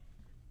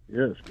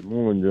 Yes, good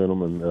morning,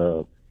 gentlemen.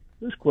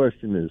 This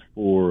question is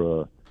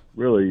for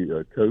really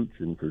Coach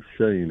and for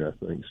Shane, I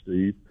think,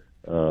 Steve.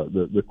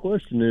 The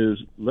question is,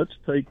 let's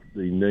take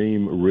the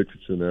name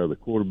Richardson out of the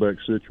quarterback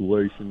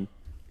situation.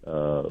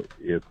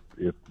 If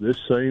this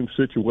same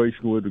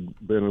situation would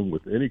have been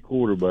with any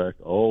quarterback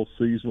all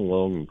season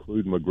long,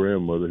 including my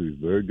grandmother, who's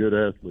a very good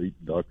athlete,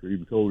 doctor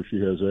even told her she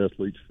has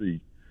athlete's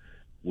feet,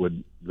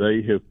 would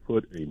they have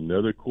put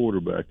another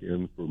quarterback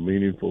in for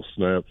meaningful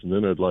snaps? And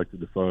then I'd like to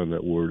define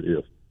that word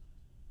if.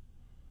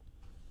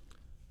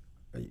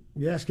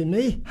 You asking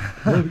me?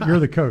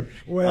 You're the coach.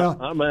 Well,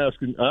 I'm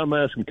asking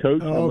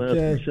Coach. Okay. I'm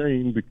asking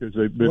Shane because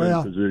they've been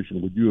in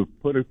position. Would you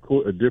have put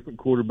a different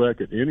quarterback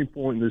at any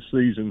point in this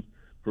season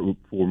for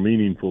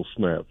meaningful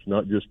snaps,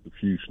 not just a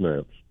few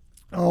snaps?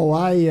 Oh,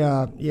 I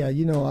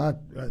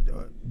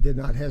did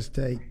not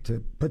hesitate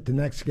to put the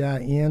next guy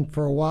in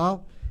for a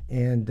while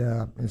and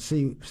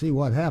see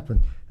what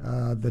happened.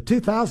 The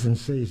 2000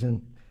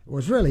 season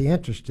was really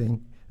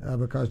interesting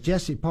because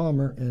Jesse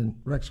Palmer and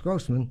Rex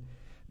Grossman,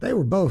 they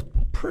were both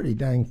pretty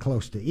dang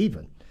close to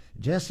even.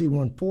 Jesse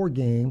won 4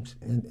 games,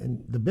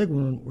 and the big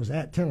one was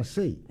at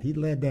Tennessee. He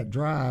led that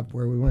drive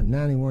where we went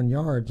 91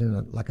 yards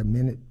in like a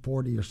minute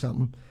 40 or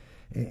something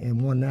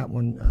and won that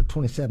one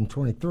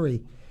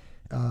 27-23.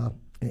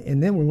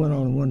 And then we went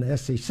on and won the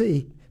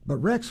SEC, but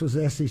Rex was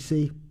the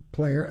SEC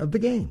player of the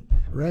game.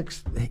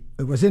 Rex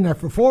was in there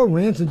for 4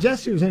 wins, and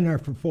Jesse was in there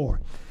for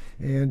 4.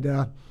 And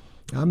I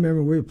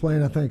remember we were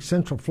playing, I think,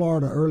 Central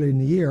Florida early in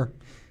the year,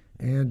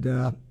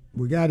 and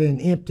we got in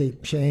empty,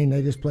 Shane.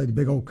 They just played the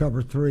big old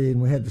cover 3,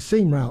 and we had the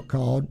seam route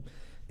called,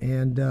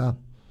 and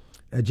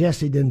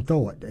Jesse didn't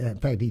throw it. In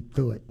fact, he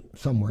threw it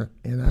somewhere.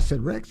 And I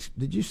said, Rex,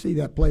 did you see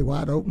that play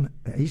wide open?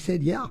 He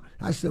said, yeah.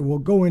 I said, well,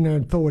 go in there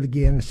and throw it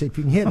again and see if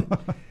you can hit it.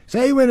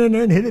 So he went in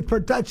there and hit it for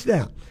a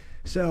touchdown.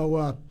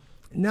 So,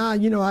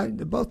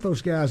 both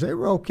those guys, they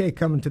were okay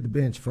coming to the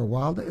bench for a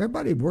while.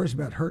 Everybody worries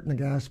about hurting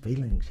the guy's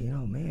feelings.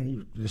 Man,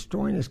 he's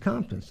destroying his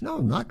confidence. No,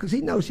 not because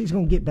he knows he's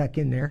going to get back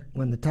in there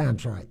when the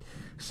time's right.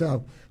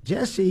 So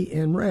Jesse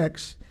and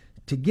Rex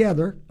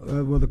together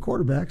were the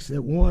quarterbacks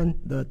that won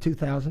the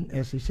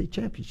 2000 SEC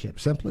championship.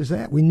 Simple as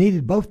that. We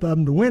needed both of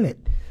them to win it.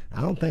 I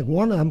don't think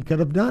one of them could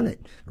have done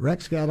it.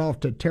 Rex got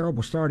off to a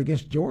terrible start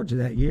against Georgia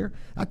that year.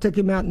 I took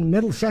him out in the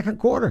middle of the second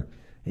quarter.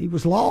 he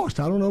was lost.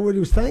 I don't know what he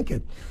was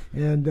thinking.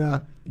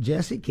 And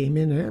Jesse came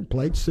in there and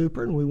played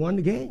super, and we won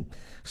the game.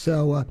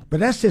 So, but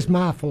that's just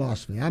my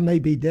philosophy. I may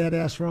be dead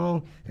ass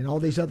wrong, and all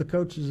these other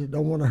coaches that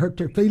don't want to hurt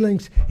their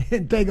feelings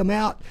and take them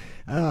out.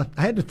 I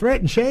had to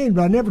threaten Shane,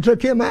 but I never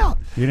took him out.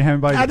 You didn't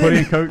have anybody to put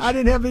in, Coach? I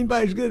didn't have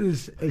anybody as good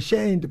as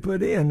Shane to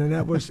put in, and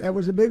that was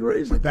a big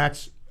reason.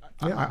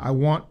 I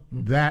want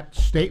that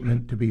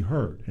statement to be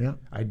heard. Yeah.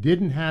 I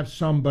didn't have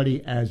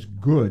somebody as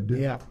good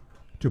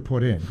to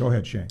put in. Go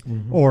ahead, Shane.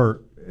 Mm-hmm.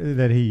 Or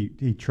that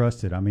he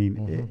trusted. I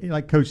mean,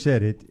 like Coach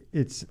said,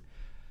 it's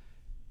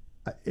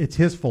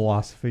his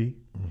philosophy,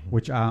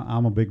 which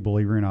I'm a big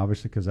believer in,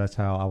 obviously, because that's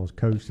how I was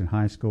coached in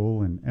high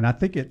school. And I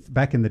think it's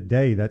back in the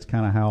day, that's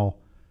kind of how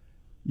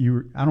I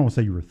don't want to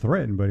say you were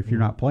threatened, but if you're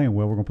not playing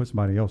well, we're going to put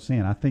somebody else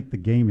in. I think the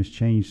game has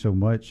changed so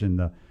much, and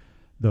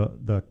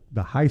the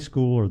high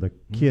school or the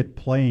kid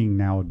playing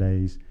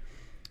nowadays,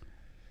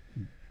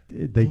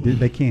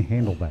 they can't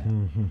handle that.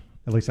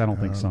 At least I don't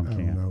think some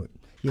can.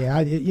 Yeah,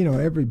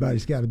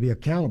 everybody's got to be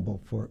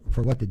accountable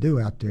for what they do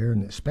out there,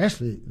 and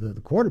especially the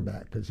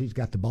quarterback, because he's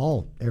got the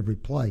ball every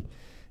play.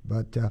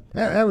 But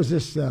that was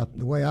just the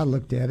way I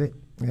looked at it,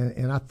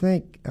 and I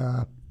think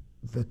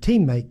the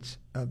teammates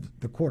of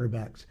the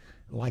quarterbacks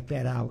like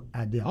that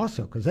idea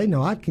also, because they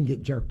know I can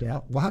get jerked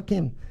out. Well,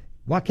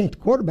 why can't the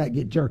quarterback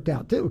get jerked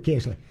out too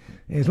occasionally?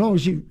 As long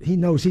as he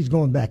knows he's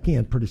going back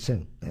in pretty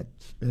soon.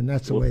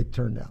 That's the way it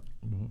turned out.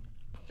 Mm-hmm.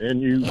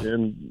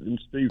 And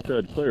Steve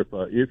tried to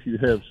clarify, if you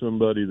have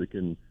somebody that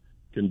can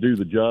do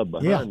the job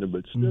behind them,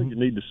 but still you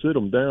need to sit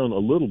them down a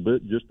little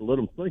bit just to let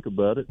them think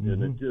about it,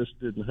 and it just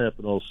didn't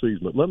happen all season.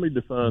 But let me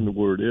define the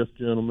word if,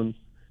 gentlemen,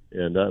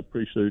 and I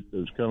appreciate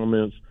those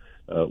comments.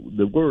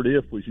 The word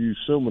if was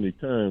used so many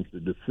times to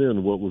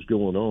defend what was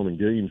going on in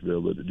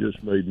Gainesville that it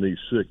just made me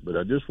sick. But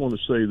I just want to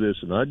say this,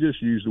 and I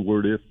just used the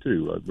word if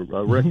too.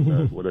 I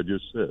recognize what I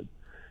just said.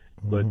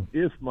 But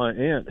if my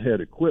aunt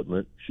had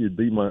equipment, she'd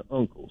be my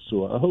uncle.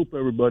 So I hope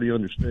everybody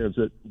understands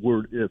that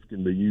word if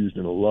can be used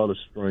in a lot of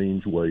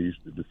strange ways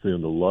to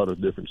defend a lot of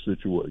different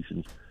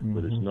situations,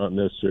 but it's not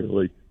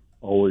necessarily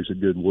always a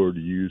good word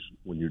to use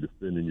when you're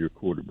defending your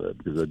quarterback,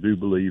 because I do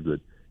believe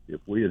that if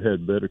we had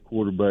had better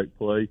quarterback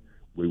play,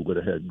 we would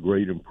have had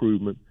great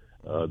improvement.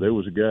 There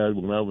was a guy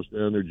when I was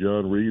down there,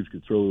 John Reeves,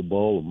 could throw the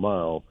ball a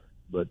mile,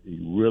 but he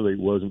really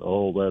wasn't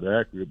all that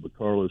accurate. But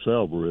Carlos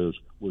Alvarez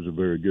was a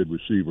very good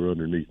receiver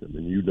underneath him,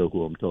 and you know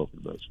who I'm talking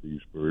about, Steve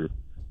Spurrier.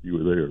 You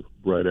were there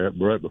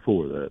right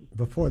before that.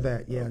 Before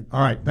that, yeah.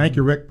 All right, thank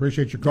you, Rick.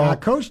 Appreciate your call. I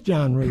coached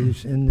John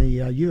Reeves in the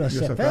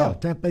USFL,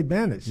 Tampa Bay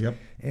Bandits. Yep.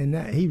 And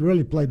he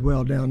really played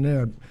well down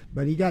there,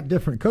 but he got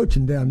different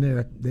coaching down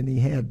there than he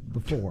had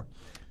before.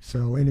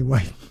 So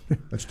anyway.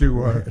 Let's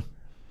do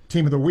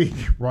Team of the Week,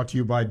 brought to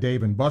you by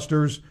Dave &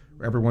 Buster's.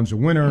 Everyone's a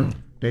winner.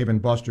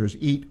 Dave & Buster's,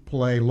 eat,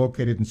 play,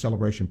 located in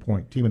Celebration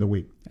Point. Team of the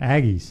Week.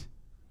 Aggies.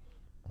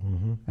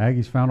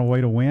 Aggies found a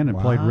way to win and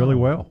played really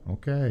well.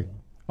 Okay.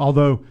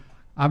 Although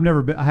I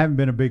haven't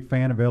been a big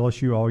fan of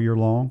LSU all year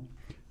long.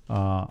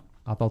 I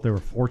thought they were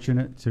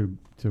fortunate to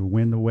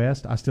win the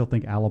West. I still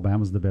think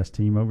Alabama's the best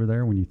team over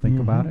there when you think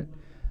about it.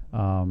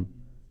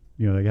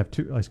 They have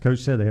two, as Coach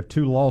said, they have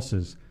two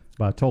losses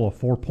by a total of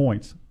 4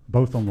 points,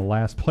 both on the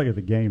last play of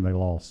the game they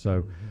lost.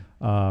 So,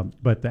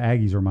 but the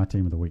Aggies are my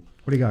team of the week.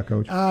 What do you got,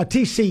 Coach?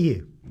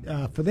 TCU.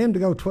 For them to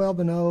go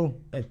 12-0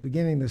 at the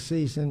beginning of the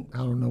season, I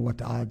don't know what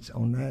the odds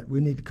on that. We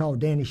need to call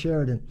Danny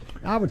Sheridan.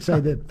 I would say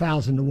that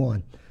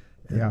 1,000-1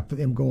 for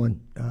them going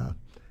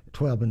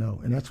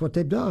 12-0, and that's what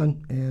they've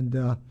done.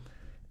 And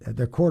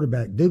their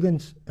quarterback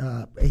Dugans,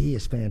 he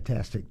is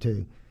fantastic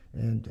too,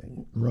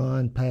 and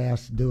run,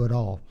 pass, do it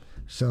all.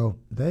 So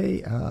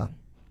they got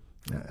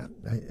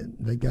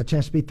a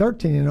chance to be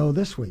 13-0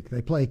 this week.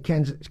 They play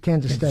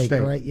Kansas State,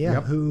 right? Yeah,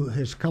 yep. Who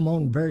has come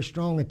on very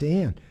strong at the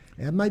end.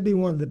 That might be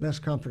one of the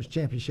best conference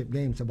championship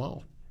games of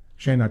all.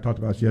 Shane and I talked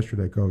about this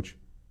yesterday, Coach.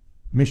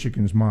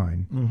 Michigan's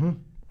mine. Mm-hmm.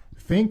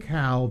 Think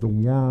how the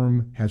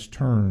worm has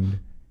turned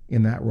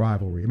in that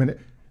rivalry. I mean,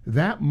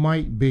 that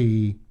might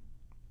be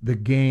the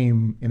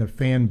game in a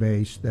fan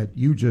base that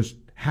you just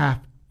have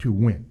to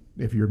win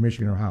if you're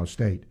Michigan or Ohio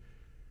State.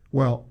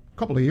 Well, a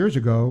couple of years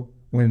ago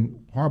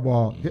when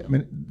Harbaugh,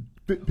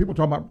 people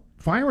talk about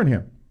firing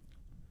him.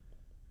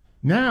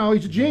 Now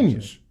he's a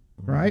genius,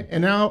 right?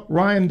 And now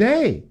Ryan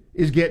Day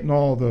is getting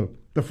all the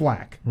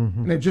flack.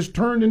 And it just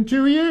turned in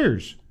 2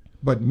 years.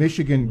 But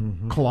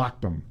Michigan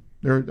clocked them.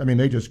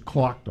 They just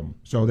clocked them.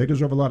 So they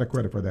deserve a lot of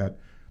credit for that.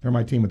 They're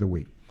my team of the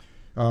week.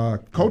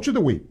 Coach of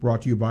the Week,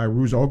 brought to you by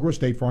Ruse Ogra,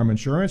 State Farm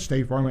Insurance.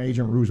 State Farm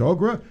agent Ruse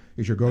Ogra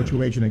is your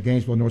go-to agent in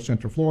Gainesville, North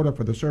Central Florida,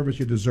 for the service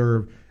you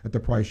deserve at the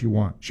price you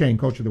want. Shane,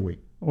 Coach of the Week.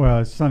 Well,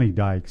 it's Sonny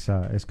Dykes.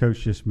 As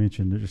Coach just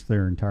mentioned, just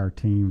their entire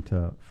team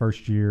to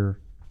first year.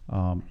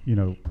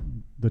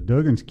 The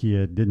Duggins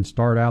kid didn't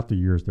start out the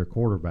year as their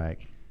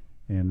quarterback,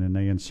 and then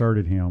they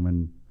inserted him,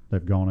 and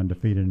they've gone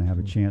undefeated and have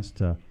a chance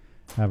to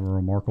have a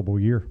remarkable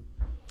year.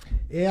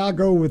 Yeah, I'll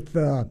go with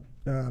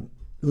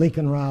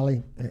Lincoln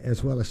Riley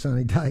as well as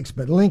Sonny Dykes.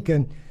 But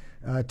Lincoln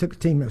took a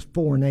team that was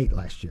 4-8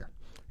 last year,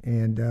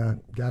 and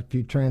got a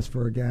few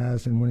transfer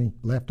guys. And when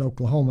he left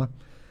Oklahoma,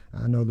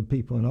 I know the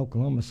people in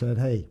Oklahoma said,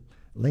 hey,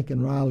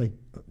 Lincoln Riley,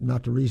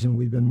 not the reason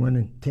we've been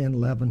winning 10,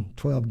 11,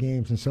 12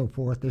 games and so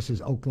forth. This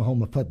is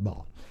Oklahoma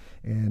football.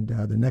 And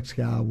the next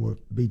guy will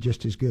be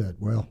just as good.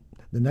 Well,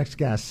 the next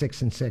guy's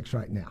 6-6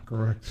 right now.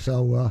 Correct.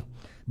 So,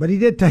 but he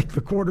did take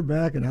the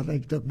quarterback, and I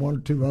think took one or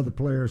two other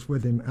players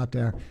with him out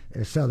there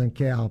at Southern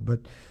Cal. But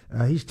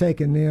he's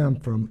taken them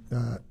from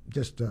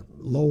just a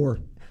lower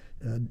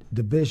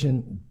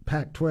division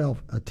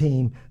Pac-12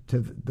 team to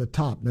the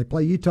top. They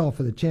play Utah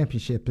for the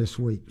championship this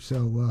week.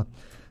 So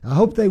I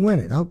hope they win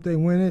it. I hope they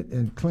win it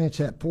and clinch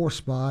that 4th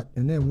spot,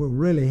 and then we'll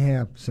really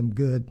have some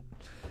good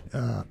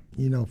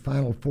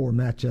Final Four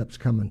matchups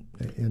coming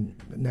in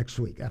next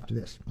week after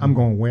this. I'm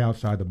going way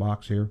outside the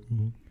box here.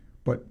 Mm-hmm.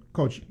 But,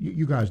 Coach,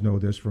 you guys know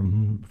this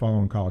from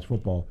following college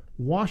football.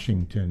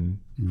 Washington,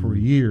 for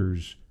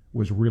years,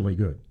 was really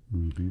good.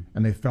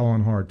 And they fell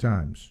on hard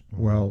times.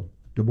 Well,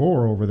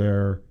 DeBoer over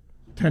there,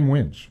 10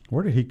 wins.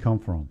 Where did he come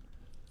from?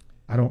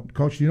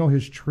 Coach, do you know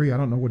his tree? I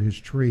don't know what his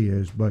tree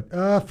is, but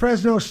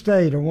Fresno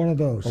State or one of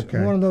those.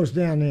 Okay. One of those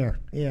down there.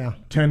 Yeah.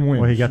 10 wins.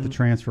 Well, he got the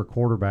transfer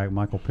quarterback,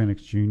 Michael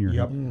Penix Jr.,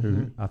 Yep.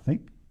 who I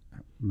think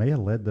may have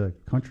led the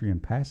country in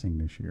passing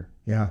this year.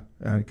 Yeah,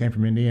 he came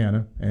from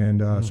Indiana,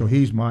 and so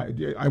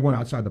I went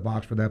outside the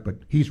box for that, but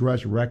he's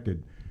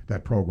resurrected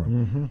that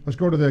program. Let's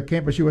go to the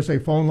Campus USA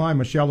phone line.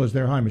 Michelle is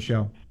there. Hi,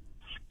 Michelle.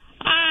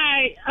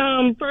 Hi.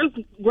 First,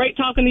 great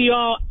talking to you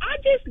all. I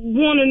just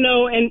want to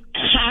know, and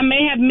I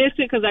may have missed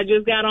it because I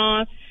just got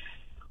on.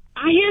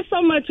 I hear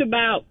so much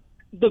about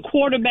the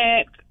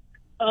quarterback,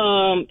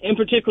 in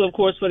particular, of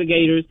course, for the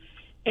Gators,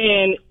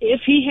 and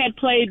if he had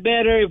played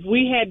better, if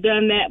we had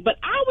done that. But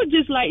I would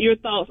just like your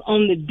thoughts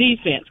on the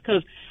defense,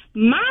 because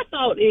my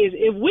thought is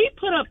if we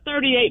put up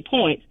 38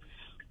 points,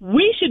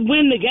 we should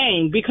win the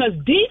game because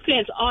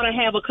defense ought to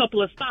have a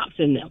couple of stops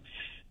in them.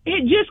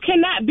 It just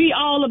cannot be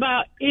all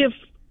about if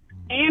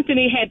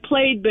Anthony had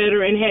played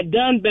better and had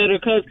done better,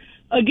 because,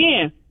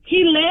 again,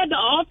 he led the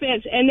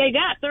offense and they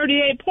got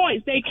 38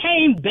 points. They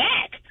came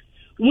back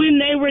when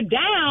they were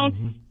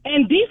down,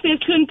 and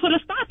defense couldn't put a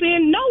stop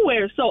in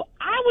nowhere. So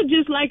I would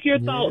just like your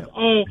thoughts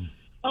on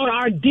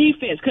our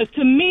defense, because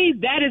to me,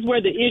 that is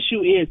where the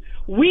issue is.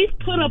 We've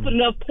put up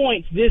enough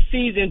points this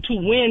season to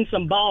win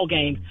some ball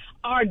games.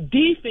 Our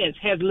defense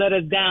has let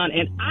us down,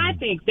 and I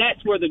think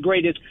that's where the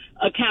greatest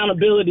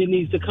accountability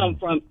needs to come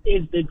from,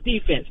 is the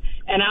defense.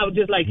 And I would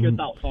just like your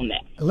thoughts on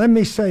that. Let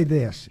me say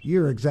this.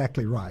 You're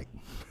exactly right.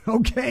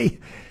 Okay?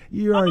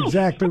 You are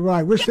exactly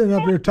right. We're sitting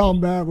up here talking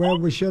about, well,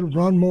 we should have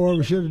run more,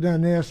 we should have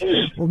done this.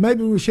 Well,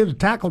 maybe we should have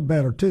tackled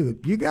better, too.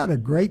 You got a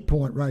great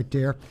point right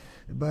there.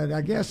 But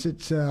I guess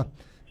it's the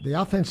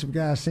offensive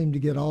guys seem to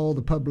get all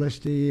the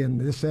publicity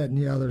and this, that, and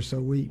the other, so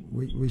we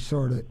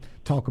sort of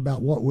talk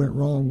about what went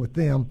wrong with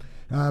them.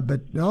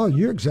 But, no,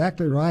 you're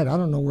exactly right. I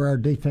don't know where our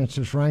defense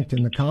is ranked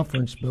in the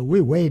conference, but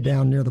we're way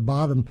down near the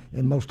bottom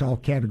in most all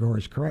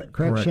categories. Correct.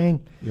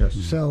 Shane? Yes.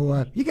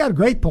 So you got a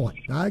great point.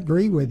 I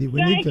agree with you.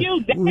 We Thank need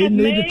you. to we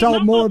need to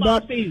talk more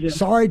about season.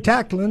 sorry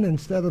tackling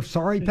instead of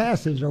sorry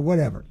passes or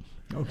whatever.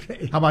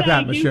 Okay. How about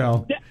that, Thank you.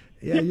 Michelle?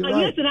 Yeah, you're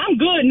right. Listen, I'm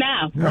good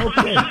now.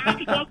 Okay. I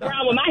can walk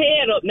around with my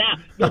head up now.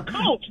 The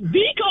coach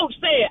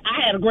said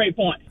I had a great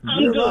point.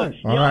 I'm You're good.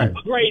 right. All Y'all right. have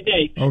a great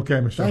day. Okay,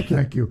 Michelle,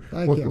 thank you.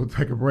 We'll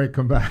take a break,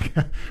 come back.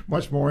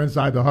 Much more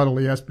Inside the Huddle,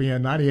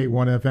 ESPN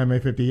 98.1 FM,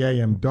 850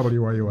 AM,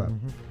 WRUF.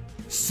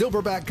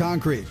 Silverback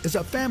Concrete is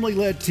a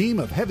family-led team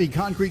of heavy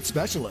concrete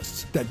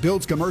specialists that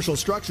builds commercial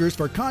structures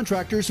for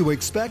contractors who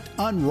expect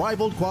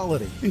unrivaled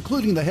quality,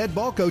 including the head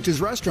ball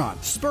coach's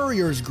restaurant,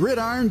 Spurrier's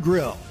Gridiron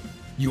Grill.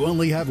 You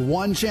only have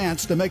one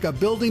chance to make a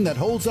building that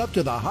holds up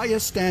to the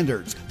highest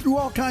standards through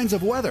all kinds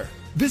of weather.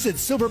 Visit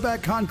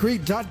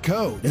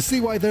silverbackconcrete.co to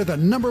see why they're the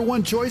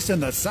 #1 choice in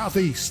the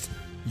Southeast.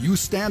 You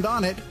stand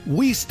on it,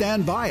 we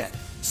stand by it.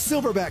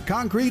 Silverback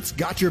Concrete's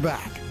got your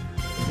back.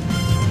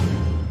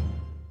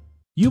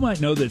 You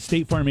might know that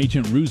State Farm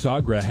agent Ruz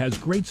Agra has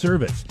great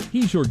service.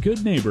 He's your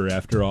good neighbor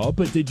after all,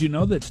 but did you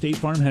know that State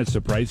Farm has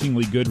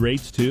surprisingly good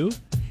rates too?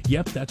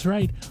 Yep, that's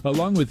right.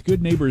 Along with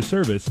good neighbor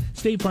service,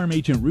 State Farm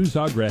agent Ruz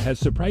Agra has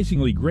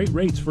surprisingly great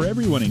rates for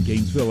everyone in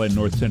Gainesville and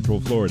North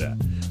Central Florida.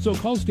 So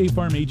call State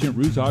Farm agent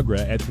Ruz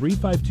Agra at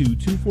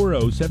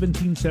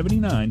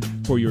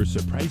 352-240-1779 for your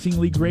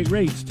surprisingly great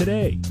rates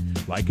today.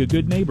 Like a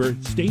good neighbor,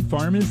 State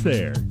Farm is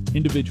there.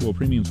 Individual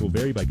premiums will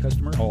vary by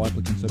customer. All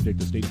applicants subject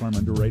to State Farm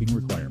underwriting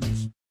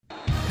requirements.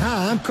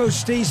 Hi, I'm Coach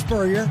Steve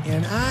Spurrier,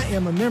 and I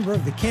am a member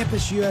of the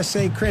Campus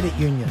USA Credit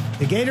Union.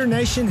 The Gator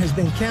Nation has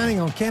been counting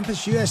on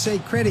Campus USA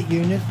Credit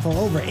Union for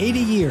over 80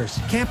 years.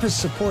 Campus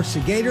supports the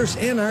Gators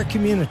and our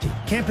community.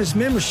 Campus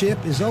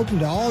membership is open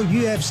to all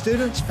UF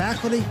students,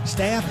 faculty,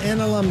 staff,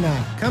 and alumni.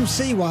 Come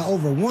see why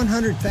over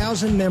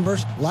 100,000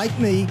 members like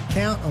me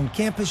count on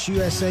Campus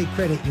USA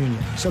Credit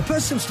Union. So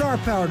put some star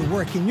power to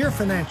work in your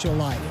financial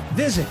life.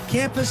 Visit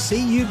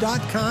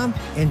campuscu.com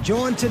and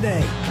join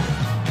today.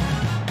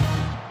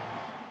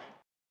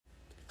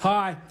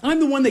 Hi, I'm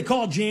the one they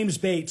call James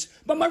Bates,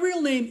 but my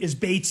real name is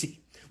Batesy.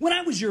 When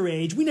I was your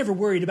age, we never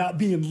worried about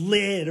being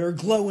lit or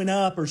glowing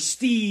up or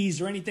steez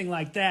or anything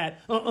like that.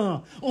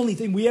 Only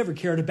thing we ever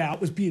cared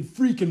about was being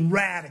freaking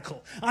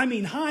radical. I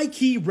mean,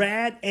 high-key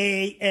rad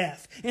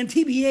AF. And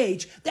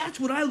TBH, that's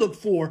what I look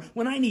for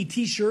when I need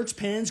t-shirts,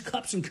 pens,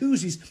 cups, and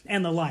koozies,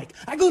 and the like.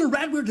 I go to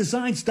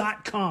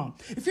radwaredesigns.com.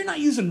 If you're not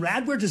using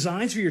Radware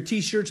Designs for your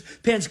t-shirts,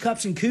 pens,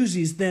 cups, and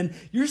koozies, then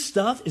your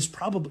stuff is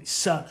probably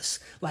sus,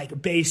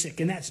 like basic,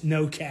 and that's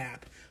no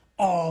cap.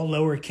 All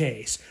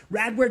lowercase.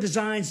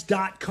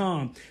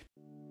 RadwareDesigns.com.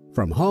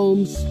 From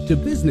homes to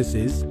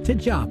businesses to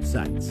job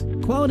sites,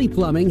 Quality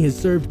Plumbing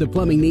has served the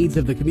plumbing needs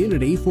of the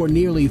community for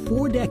nearly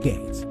 4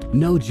 decades.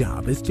 No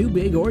job is too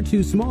big or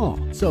too small,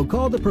 so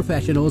call the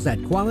professionals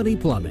at Quality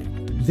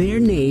Plumbing. Their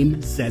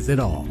name says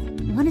it all.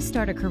 Want to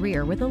start a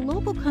career with a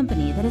local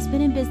company that has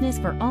been in business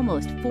for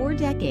almost 4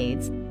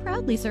 decades,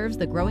 proudly serves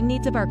the growing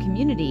needs of our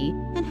community,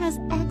 and has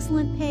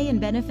excellent pay and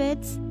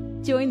benefits?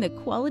 Join the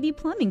Quality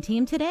Plumbing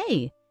team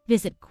today.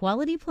 Visit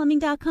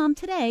QualityPlumbing.com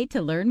today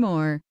to learn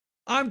more.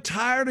 I'm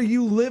tired of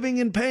you living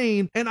in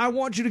pain, and I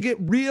want you to get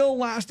real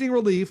lasting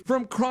relief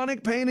from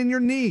chronic pain in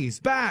your knees,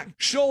 back,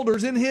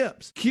 shoulders, and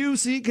hips.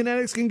 QC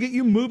Kinetics can get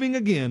you moving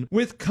again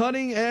with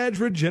cutting-edge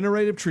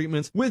regenerative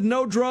treatments with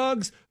no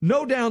drugs,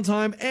 no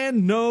downtime,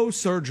 and no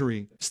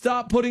surgery.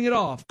 Stop putting it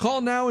off.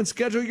 Call now and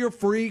schedule your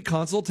free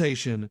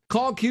consultation.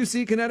 Call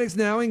QC Kinetics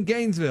now in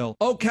Gainesville,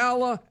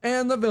 Ocala,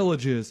 and the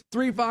Villages.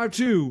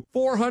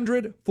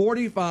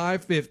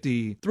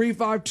 352-400-4550.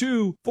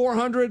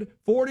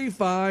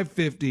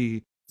 352-400-4550.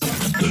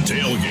 The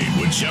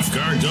Tailgate with Jeff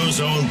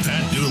Cardozo and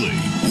Pat Dooley.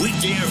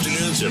 Weekday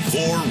afternoons at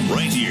 4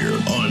 right here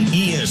on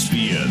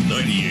ESPN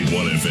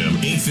 98.1 FM,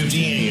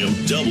 850 AM,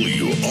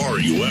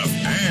 WRUF,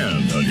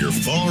 and on your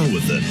phone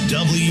with the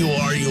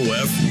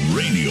WRUF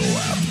radio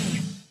app.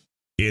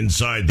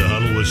 Inside the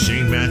Huddle with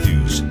Shane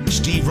Matthews,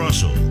 Steve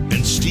Russell,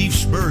 and Steve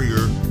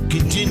Spurrier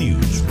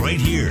continues right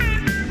here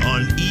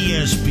on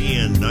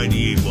ESPN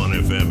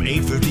 98.1 FM,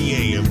 850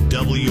 AM,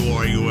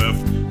 WRUF,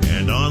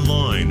 and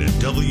online at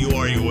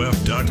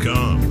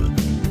WRUF.com.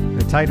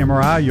 At Titan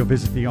MRI, you'll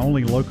visit the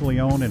only locally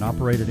owned and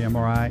operated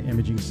MRI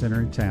imaging center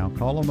in town.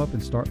 Call them up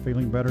and start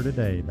feeling better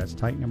today. That's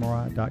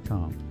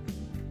TitanMRI.com.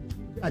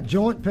 Got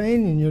joint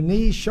pain in your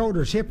knees,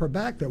 shoulders, hip, or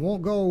back that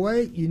won't go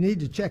away? You need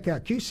to check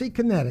out QC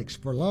Kinetics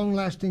for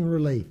long-lasting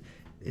relief.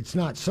 It's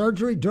not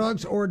surgery,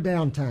 drugs, or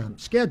downtime.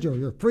 Schedule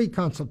your free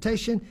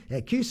consultation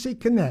at QC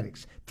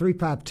Kinetics,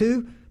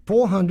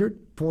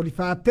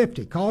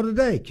 352-400-4550. Call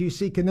today,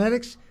 QC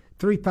Kinetics,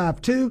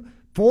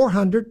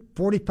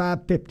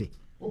 352-400-4550.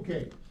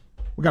 Okay.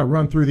 We got to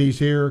run through these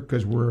here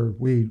because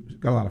we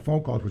got a lot of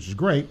phone calls, which is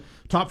great.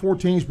 Top 4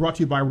 teams brought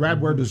to you by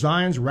Radware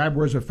Designs.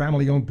 Radware is a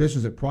family-owned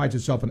business that prides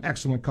itself on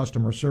excellent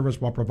customer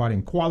service while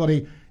providing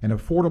quality and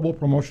affordable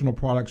promotional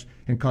products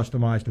and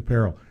customized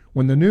apparel.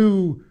 When the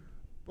new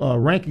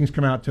rankings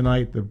come out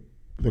tonight, the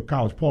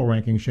college poll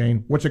rankings,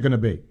 Shane, what's it going to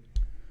be?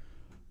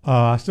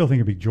 I still think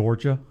it'd be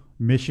Georgia,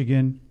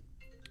 Michigan,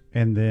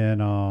 and then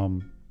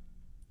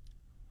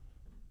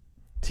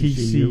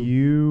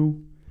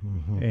TCU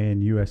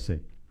and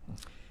USC.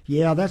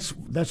 Yeah,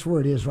 that's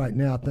where it is right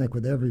now, I think,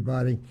 with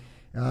everybody.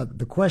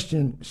 The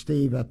question,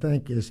 Steve, I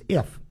think, is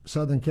if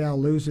Southern Cal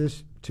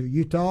loses to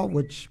Utah,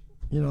 which,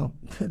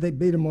 they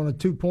beat them on a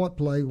 2-point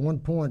play, 1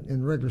 point in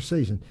the regular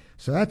season.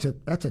 So that's a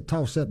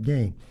toss-up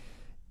game.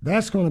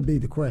 That's going to be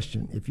the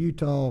question. If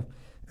Utah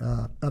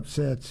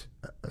upsets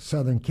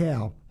Southern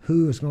Cal,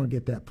 who is going to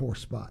get that 4th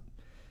spot?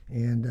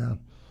 And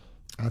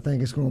I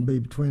think it's going to be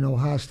between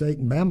Ohio State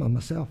and Bama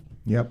myself.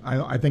 Yep,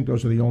 I think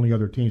those are the only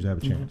other teams that have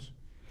a chance.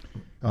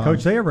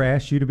 Coach, they ever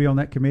asked you to be on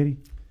that committee?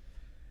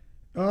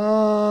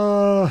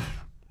 1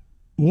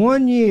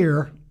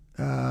 year,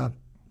 I'm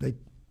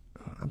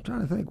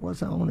trying to think,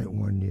 was I on it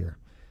 1 year?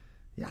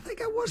 Yeah, I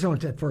think I was on it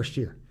that first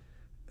year.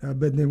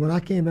 But then when I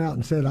came out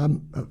and said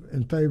I'm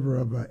in favor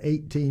of an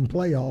 8-team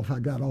playoff, I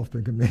got off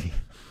the committee.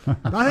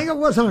 I think I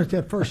was on it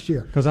that first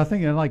year. Because I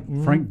think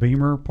Frank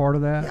Beamer part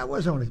of that. Yeah, I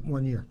was on it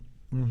 1 year.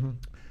 Mm-hmm.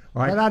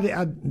 All right. But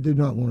I do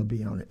not want to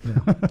be on it.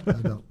 No, I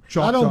don't.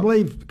 I don't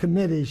believe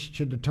committees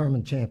should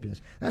determine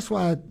champions. That's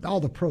why all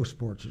the pro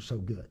sports are so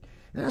good.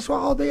 And that's why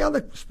all the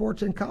other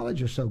sports in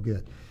college are so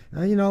good.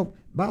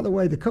 By the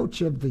way, the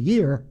coach of the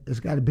year has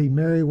got to be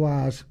Mary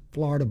Wise,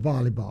 Florida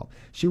volleyball.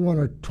 She won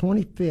her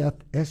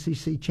 25th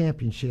SEC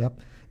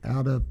championship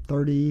out of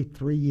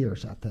 33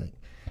 years, I think.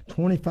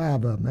 25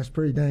 of them. That's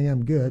pretty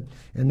damn good.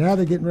 And now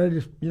they're getting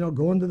ready to,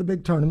 go into the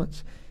big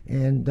tournaments.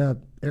 And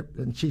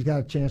she's got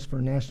a chance for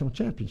a national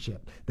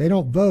championship. They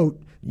don't vote.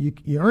 You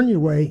earn your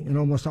way in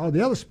almost all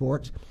the other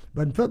sports.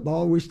 But in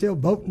football, we're still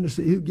voting to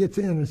see who gets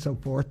in and so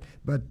forth.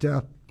 But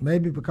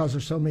maybe because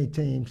there's so many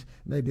teams,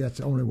 maybe that's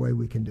the only way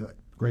we can do it.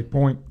 Great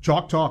point.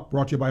 Chalk Talk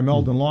brought to you by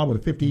Meldon Law.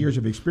 With 50 years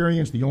of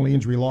experience, the only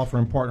injury law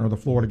firm partner of the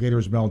Florida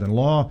Gators, Meldon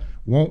Law,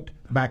 won't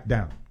back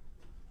down.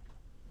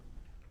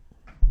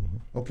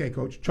 Okay,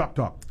 Coach, Chalk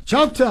Talk.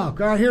 Chalk Talk.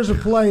 All right, here's a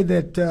play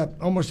that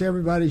almost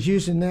everybody's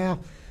using now.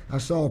 I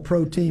saw a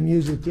pro team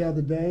use it the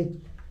other day,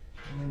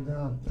 and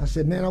I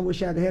said, man, I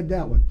wish I'd had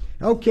that one.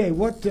 Okay,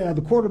 what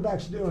the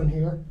quarterback's doing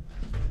here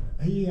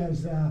he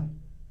has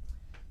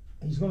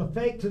he's going to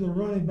fake to the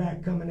running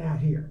back coming out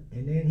here,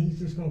 and then he's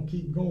just going to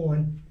keep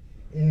going.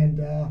 And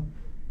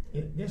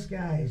this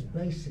guy is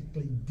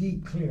basically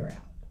deep clear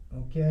out.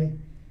 Okay,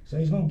 so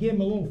he's going to give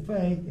him a little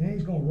fake, and then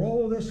he's going to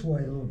roll this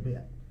way a little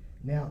bit.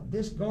 Now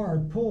this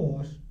guard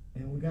pulls,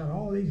 and we got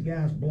all these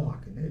guys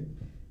blocking it.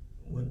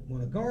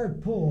 When a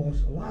guard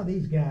pulls, a lot of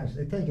these guys,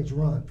 they think it's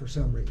run for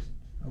some reason,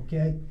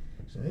 okay?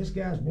 So this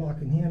guy's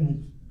blocking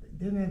him. He's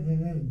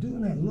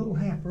doing that little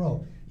half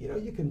roll. You know,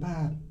 you can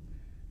buy,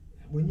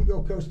 when you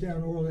go coach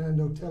down to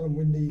Orlando, tell them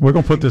we need. We're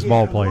going to put this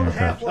ball play in,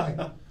 Coach.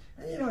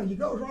 You know, you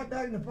go right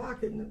back in the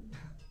pocket, and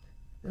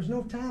there's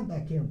no time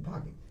back here in the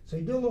pocket. So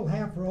you do a little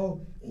half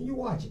roll, and you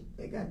watch it.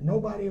 They got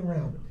nobody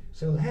around him.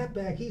 So the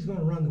halfback, he's going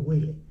to run the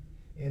wheelie.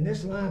 And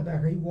this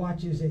linebacker, he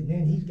watches it, and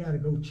then he's got to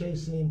go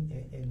chase him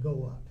and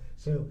go up.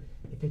 So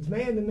if it's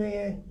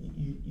man-to-man,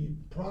 you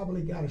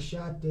probably got a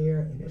shot there,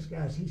 and this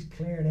guy's, he's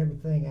clearing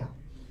everything out.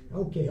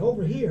 Okay,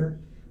 over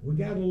here, we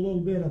got a little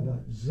bit of a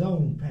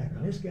zone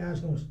pattern. This guy's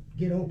going to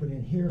get open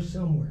in here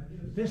somewhere.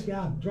 If this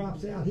guy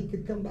drops out, he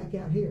could come back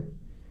out here.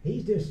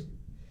 He's just,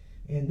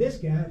 and this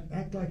guy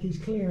act like he's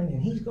clearing,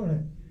 and he's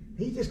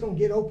just going to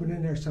get open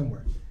in there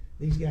somewhere.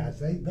 These guys,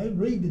 they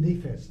read the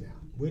defense now.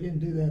 We didn't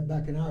do that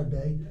back in our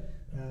day.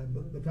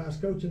 But if I was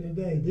coaching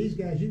today, these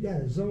guys, you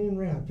got a zone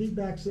route. If he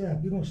backs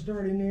up, you're going to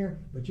start in there,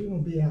 but you're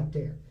going to be out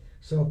there.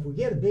 So if we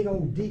get a big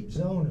old deep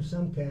zone of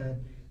some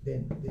kind,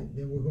 then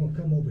we're going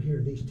to come over here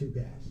to these two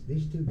guys.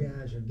 These two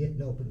guys are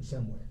getting open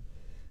somewhere.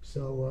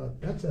 So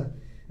that's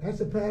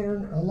a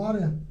pattern a lot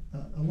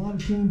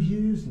of teams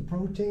use, the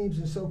pro teams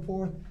and so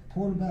forth.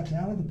 Quarterback's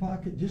out of the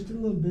pocket just a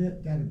little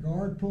bit, got a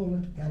guard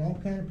pulling, got all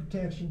kind of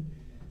protection.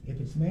 If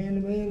it's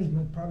man-to-man, he's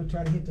going to probably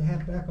try to hit the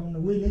halfback on the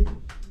wheelie.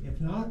 If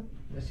not,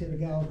 let's hit a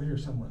guy over here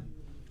somewhere.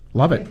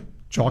 Love it.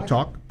 Chalk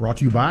Talk brought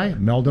to you by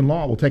Meldon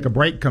Law. We'll take a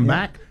break, come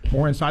back.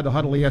 More Inside the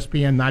Huddle,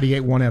 ESPN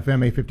 98.1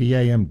 FM, 850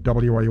 AM,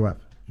 WRUF.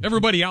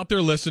 Everybody out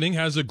there listening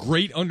has a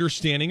great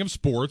understanding of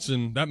sports,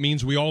 and that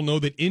means we all know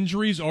that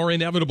injuries are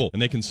inevitable,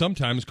 and they can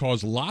sometimes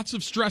cause lots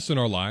of stress in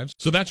our lives.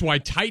 So that's why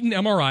Titan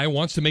MRI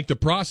wants to make the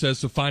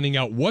process of finding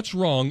out what's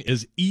wrong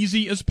as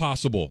easy as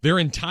possible. Their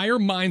entire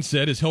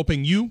mindset is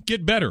helping you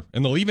get better,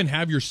 and they'll even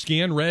have your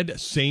scan read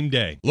same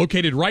day.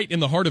 Located right in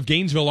the heart of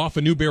Gainesville off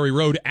of Newberry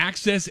Road,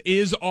 access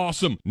is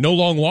awesome. No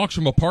long walks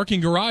from a parking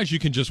garage. You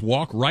can just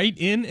walk right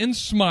in and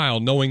smile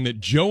knowing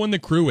that Joe and the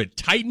crew at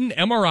Titan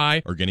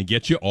MRI are going to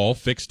get you all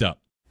fixed up.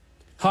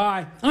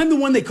 Hi, I'm the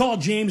one they call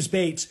James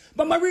Bates,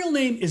 but my real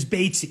name is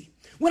Batesy.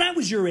 When I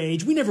was your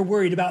age, we never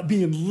worried about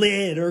being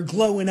lit or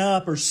glowing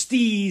up or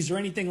steez or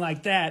anything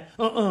like that.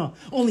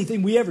 Only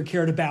thing we ever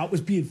cared about was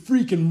being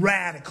freaking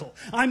radical.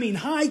 I mean,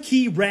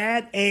 high-key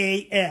rad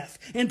AF.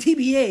 And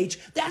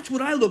TBH, that's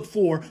what I look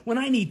for when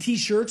I need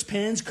t-shirts,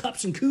 pens,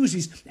 cups, and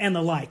koozies, and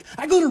the like.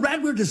 I go to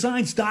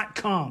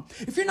radwaredesigns.com.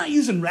 If you're not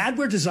using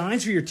Radware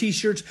Designs for your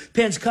t-shirts,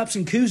 pens, cups,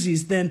 and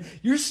koozies, then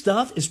your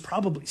stuff is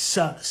probably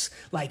sus,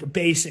 like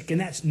basic, and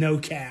that's no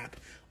cap.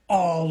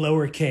 All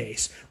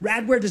lowercase.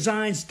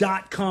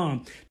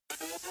 RadwareDesigns.com.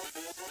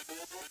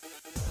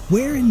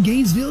 Where in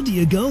Gainesville do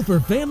you go for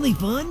family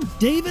fun?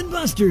 Dave &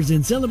 Buster's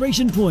in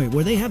Celebration Point,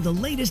 where they have the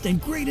latest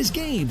and greatest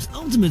games,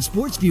 ultimate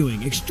sports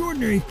viewing,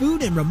 extraordinary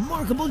food, and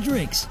remarkable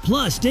drinks.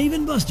 Plus,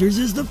 Dave & Buster's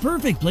is the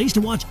perfect place to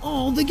watch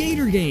all the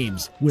Gator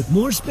games. With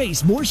more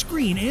space, more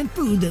screen, and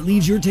food that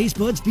leaves your taste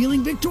buds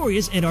feeling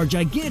victorious at our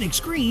gigantic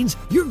screens,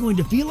 you're going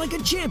to feel like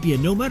a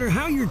champion no matter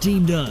how your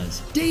team does.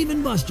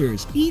 Dave &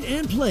 Buster's, eat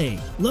and play,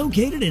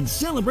 located in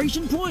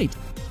Celebration Point.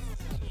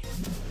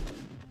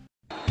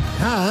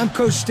 Hi, I'm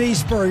Coach Steve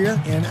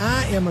Spurrier, and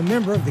I am a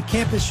member of the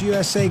Campus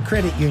USA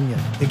Credit Union.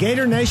 The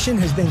Gator Nation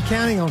has been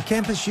counting on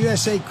Campus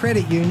USA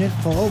Credit Union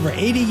for over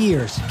 80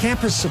 years.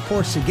 Campus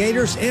supports the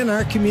Gators and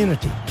our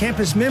community.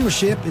 Campus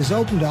membership is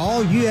open to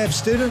all UF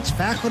students,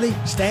 faculty,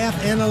 staff,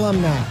 and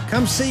alumni.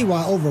 Come see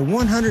why over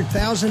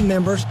 100,000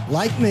 members,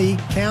 like me,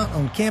 count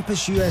on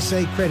Campus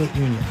USA Credit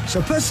Union.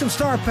 So put some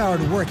star power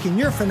to work in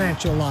your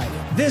financial life.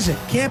 Visit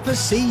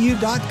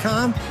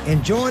campuscu.com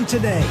and join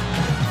today.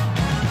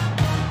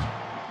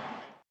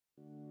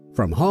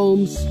 From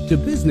homes to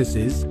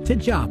businesses to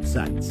job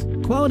sites,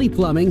 Quality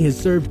Plumbing has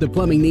served the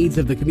plumbing needs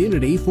of the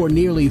community for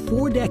nearly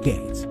 4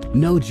 decades.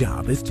 No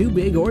job is too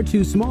big or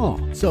too small,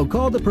 so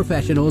call the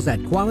professionals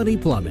at Quality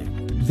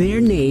Plumbing. Their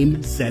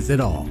name says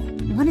it all.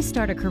 Want to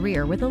start a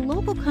career with a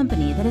local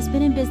company that has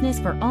been in business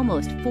for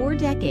almost 4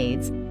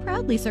 decades,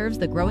 proudly serves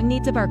the growing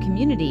needs of our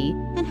community,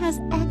 and has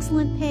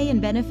excellent pay and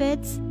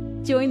benefits?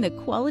 Join the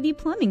Quality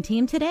Plumbing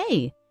team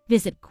today.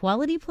 Visit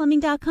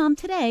qualityplumbing.com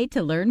today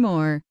to learn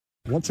more.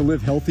 Want to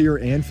live healthier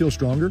and feel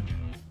stronger?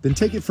 Then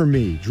take it from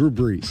me, Drew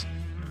Brees.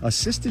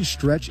 Assisted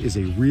stretch is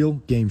a real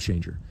game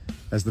changer.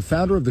 As the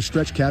founder of the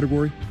stretch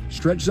category,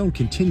 Stretch Zone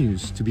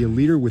continues to be a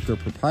leader with their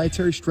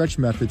proprietary stretch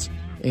methods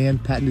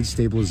and patented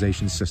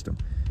stabilization system.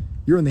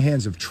 You're in the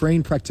hands of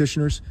trained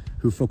practitioners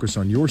who focus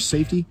on your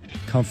safety,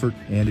 comfort,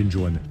 and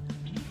enjoyment.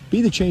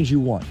 Be the change you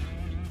want.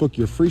 Book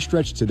your free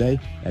stretch today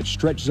at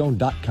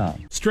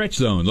StretchZone.com. Stretch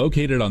Zone,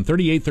 located on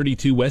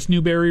 3832 West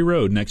Newberry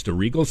Road next to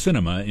Regal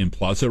Cinema in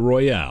Plaza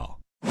Royale.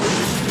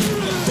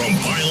 From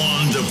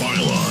pylon to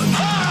pylon,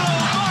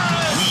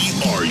 we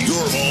are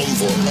your home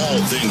for all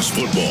things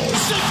football.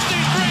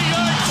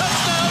 63-yard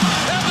touchdown,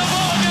 and the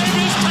ball game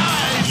is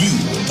tied. You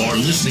are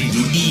listening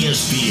to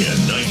ESPN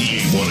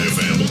 98.1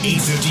 FM,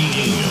 850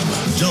 AM,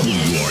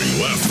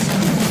 WRUF,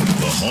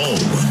 the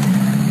home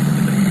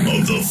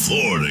of the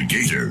Florida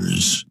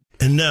Gators.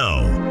 And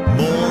now,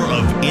 more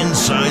of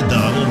Inside the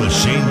Huddle with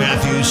Shane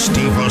Matthews,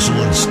 Steve Russell,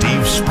 and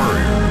Steve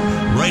Spurrier,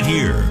 right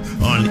here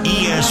on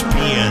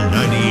ESPN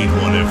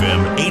 98.1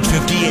 FM,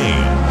 850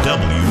 AM,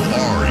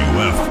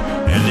 WRUF,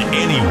 and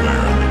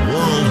anywhere in the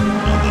world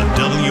on the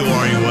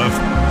WRUF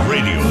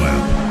radio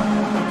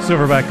app.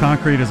 Silverback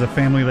Concrete is a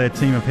family-led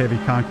team of heavy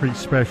concrete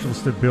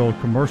specialists that build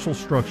commercial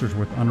structures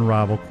with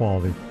unrivaled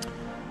quality.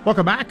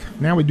 Welcome back.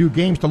 Now we do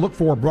games to look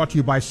for, brought to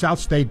you by South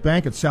State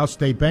Bank. At South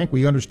State Bank,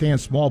 we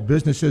understand small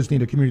businesses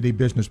need a community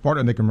business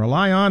partner they can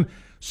rely on.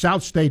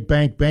 South State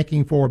Bank,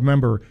 banking for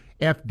member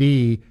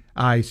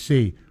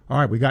FDIC. All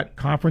right, we got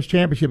conference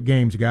championship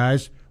games,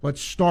 guys.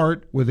 Let's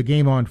start with the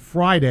game on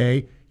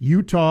Friday,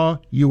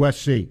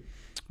 Utah-USC.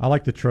 I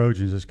like the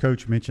Trojans. As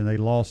Coach mentioned, they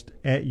lost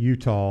at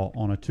Utah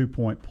on a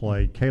 2-point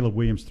play. Caleb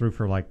Williams threw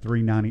for like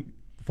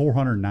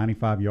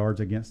 495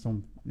 yards against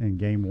them in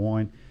game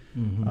one.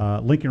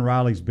 Mm-hmm. Lincoln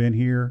Riley's been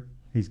here.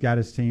 He's got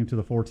his team to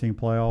the 14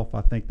 playoff. I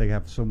think they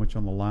have so much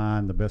on the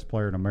line. The best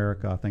player in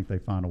America. I think they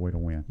find a way to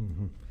win.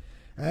 Mm-hmm.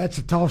 That's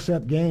a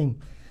toss-up game,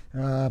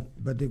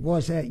 but it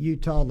was at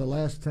Utah the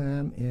last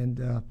time,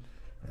 and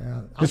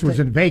this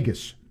was in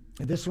Vegas.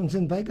 This one's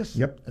in Vegas.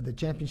 Yep. At the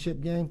championship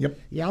game. Yep.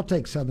 Yeah, I'll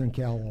take Southern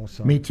Cal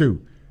also. Me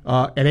too.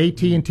 At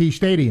AT&T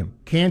Stadium,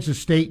 Kansas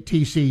State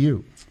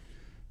TCU.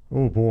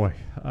 Oh boy,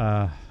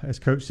 as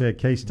Coach said,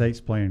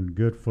 K-State's playing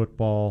good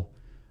football.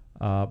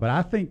 But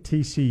I think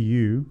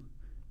TCU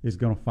is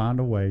going to find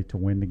a way to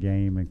win the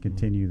game and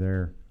continue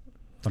their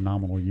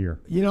phenomenal year.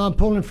 You know, I'm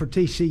pulling for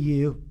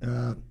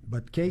TCU,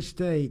 but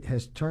K-State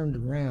has turned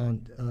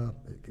around.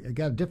 They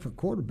got a different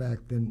quarterback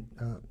than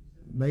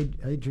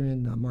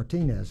Adrian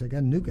Martinez. They got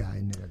a new guy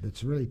in there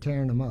that's really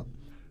tearing them up.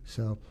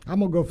 So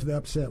I'm going to go for the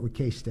upset with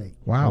K-State.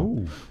 Wow.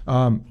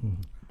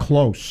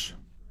 Close,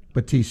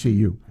 but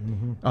TCU.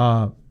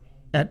 Mm-hmm.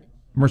 At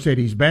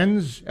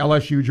Mercedes-Benz,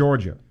 LSU,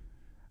 Georgia.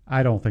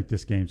 I don't think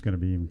this game's going to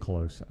be even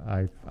close.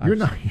 You're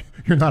not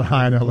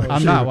high on LSU.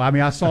 I'm not. I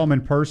mean, I saw them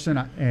in person,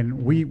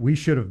 and we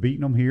should have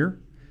beaten them here.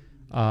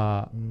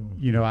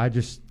 You know,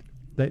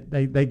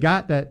 they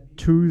got that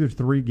 2 to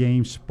 3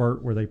 game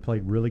spurt where they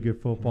played really good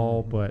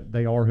football, but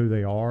they are who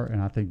they are,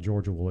 and I think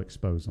Georgia will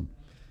expose them.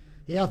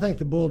 Yeah, I think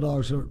the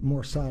Bulldogs are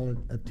more solid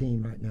a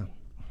team right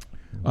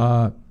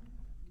now.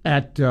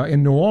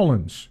 In New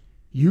Orleans,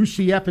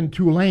 UCF and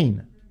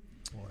Tulane.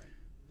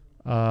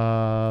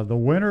 The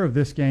winner of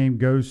this game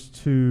goes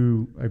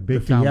to a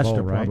big time Fiesta,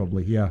 bowl, right?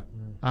 Probably, yeah.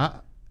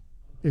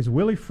 Is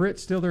Willie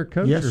Fritz still their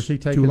coach? Yes, or is he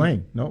taking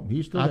Tulane. No,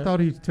 he's still I there.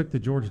 thought he took the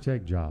Georgia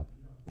Tech job.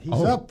 He's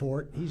up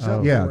for it. He's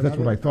up yeah, for it. that's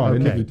what I thought. I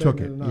didn't think he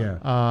took it.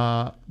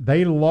 Yeah.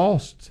 They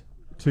lost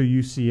to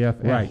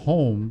UCF Right. at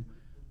home.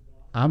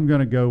 I'm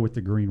going to go with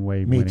the Green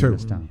Wave Me winning too.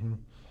 this time. Mm-hmm.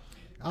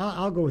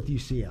 I'll go with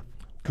UCF.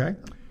 Okay.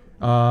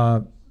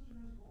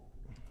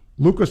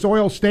 Lucas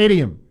Oil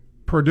Stadium,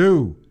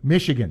 Purdue,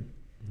 Michigan.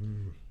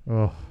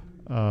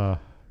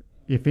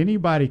 If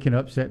anybody can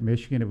upset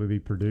Michigan, it would be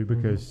Purdue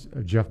because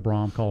of Jeff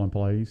Brom calling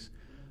plays.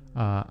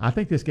 I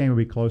think this game will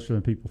be closer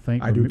than people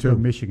think. I do too. But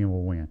Michigan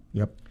will win.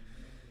 Yep.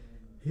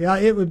 Yeah,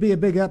 it would be a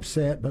big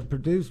upset, but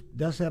Purdue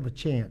does have a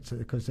chance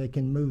because they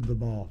can move the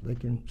ball. They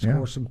can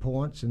score some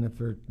points, and if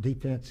their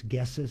defense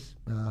guesses,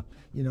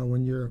 you know,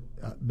 when you're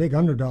a big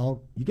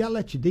underdog, you got to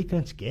let your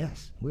defense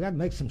guess. We got to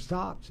make some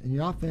stops, and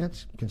your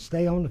offense can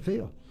stay on the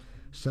field.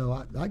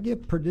 So I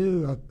give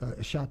Purdue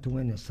a shot to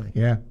win this thing.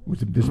 Yeah.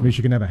 Does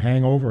Michigan have a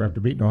hangover after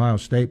beating Ohio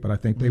State? But I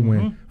think they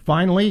win.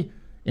 Finally,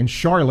 in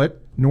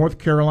Charlotte, North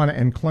Carolina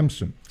and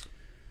Clemson.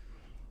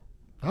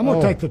 I'm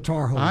going to take the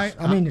Tar Heels.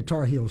 I mean the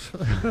Tar Heels.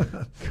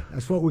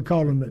 That's what we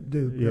call them at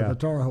Duke, the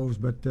Tar Heels.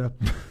 But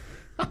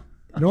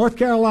North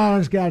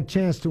Carolina's got a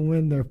chance to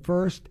win their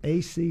first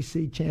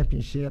ACC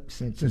championship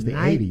since the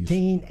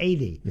 1980.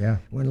 80s. Yeah.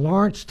 When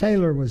Lawrence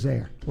Taylor was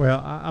there. Well,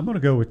 I'm going to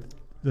go with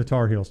the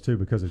Tar Heels, too,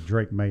 because of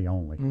Drake May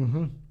only.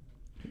 Mm-hmm.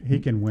 He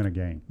can win a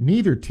game.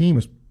 Neither team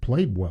has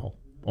played well.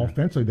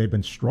 Offensively, they've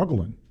been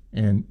struggling.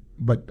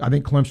 But I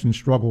think Clemson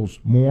struggles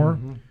more.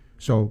 Mm-hmm.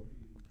 So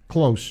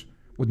close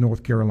with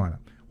North Carolina.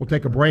 We'll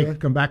take a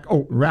break, come back.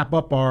 Wrap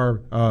up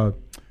our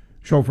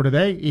show for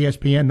today.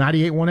 ESPN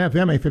 98.1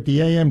 FM,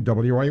 850 AM,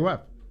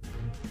 WRUF.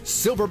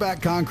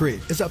 Silverback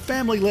Concrete is a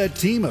family-led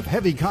team of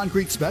heavy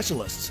concrete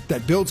specialists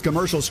that builds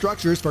commercial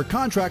structures for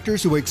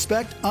contractors who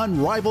expect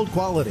unrivaled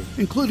quality,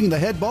 including the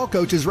head ball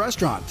coach's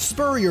restaurant,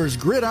 Spurrier's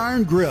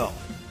Gridiron Grill.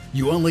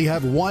 You only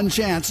have one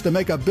chance to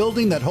make a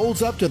building that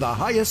holds up to the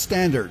highest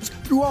standards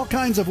through all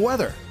kinds of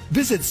weather.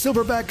 Visit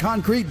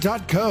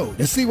silverbackconcrete.co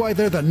to see why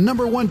they're the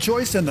 #1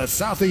 choice in the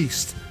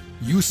Southeast.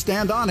 You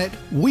stand on it,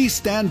 we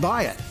stand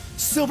by it.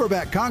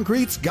 Silverback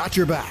Concrete's got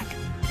your back.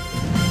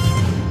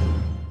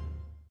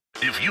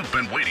 If you've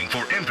been waiting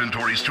for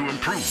inventories to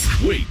improve,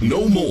 wait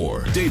no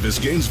more. Davis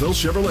Gainesville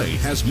Chevrolet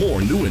has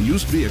more new and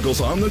used vehicles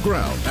on the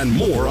ground and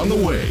more on the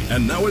way.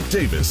 And now at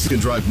Davis, you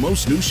can drive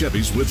most new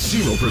Chevys with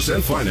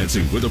 0%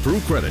 financing with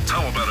approved credit.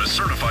 How about a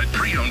certified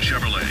pre-owned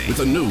Chevrolet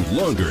with a new,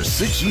 longer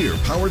 6-year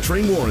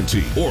powertrain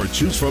warranty? Or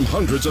choose from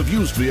hundreds of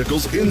used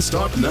vehicles in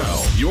stock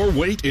now. Your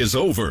wait is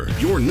over.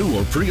 Your new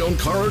or pre-owned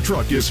car or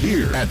truck is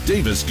here at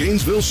Davis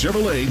Gainesville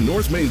Chevrolet,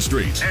 North Main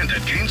Street, and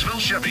at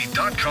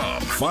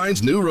GainesvilleChevy.com.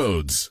 Finds new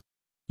roads.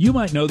 You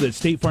might know that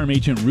State Farm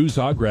agent Ruz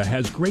Agra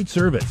has great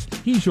service.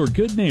 He's your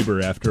good neighbor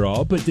after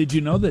all, but did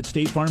you know that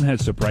State Farm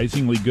has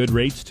surprisingly good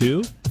rates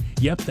too?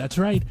 Yep, that's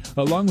right.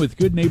 Along with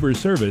good neighbor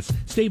service,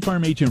 State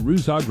Farm agent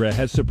Ruz Agra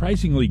has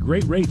surprisingly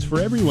great rates for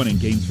everyone in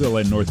Gainesville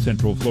and North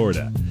Central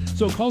Florida.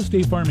 So call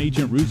State Farm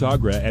agent Ruz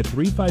Agra at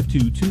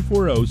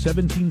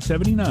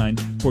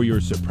 352-240-1779 for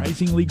your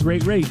surprisingly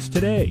great rates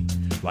today.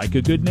 Like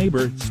a good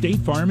neighbor, State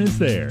Farm is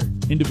there.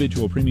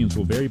 Individual premiums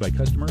will vary by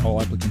customer.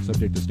 All applicants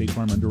subject to State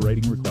Farm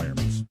underwriting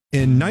requirements.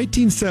 In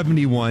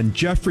 1971,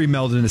 Jeffrey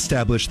Meldon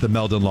established the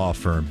Meldon Law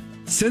Firm.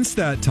 Since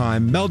that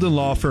time, Meldon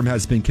Law Firm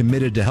has been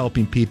committed to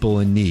helping people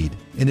in need.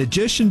 In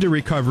addition to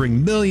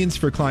recovering millions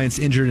for clients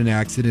injured in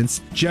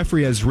accidents,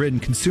 Jeffrey has written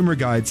consumer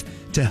guides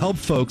to help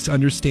folks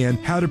understand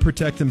how to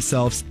protect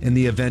themselves in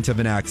the event of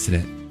an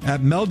accident.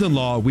 At Meldon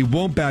Law, we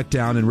won't back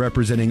down in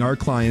representing our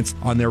clients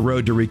on their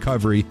road to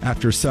recovery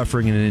after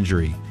suffering an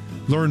injury.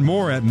 Learn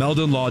more at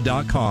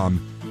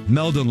meldonlaw.com.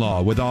 Meldon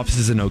Law, with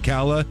offices in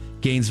Ocala,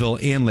 Gainesville,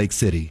 and Lake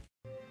City.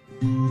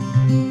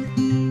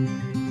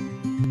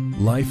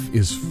 Life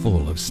is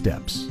full of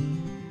steps.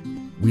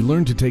 We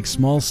learn to take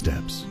small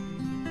steps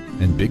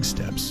and big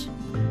steps.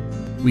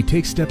 We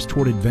take steps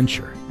toward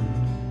adventure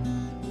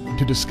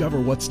to discover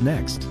what's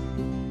next.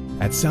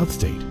 At South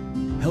State,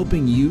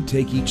 helping you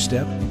take each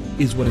step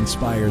is what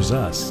inspires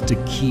us to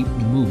keep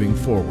moving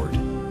forward,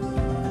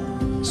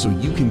 so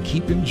you can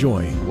keep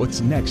enjoying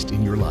what's next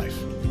in your life.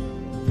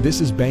 This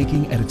is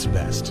banking at its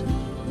best.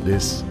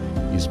 This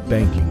is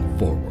banking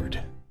forward.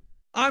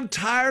 I'm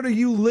tired of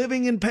you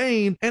living in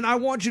pain, and I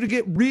want you to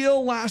get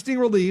real lasting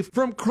relief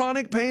from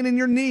chronic pain in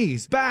your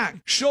knees,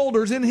 back,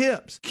 shoulders, and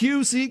hips.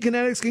 QC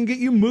Kinetics can get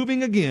you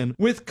moving again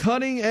with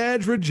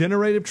cutting-edge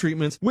regenerative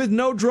treatments with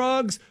no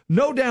drugs,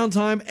 no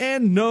downtime,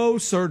 and no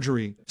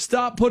surgery.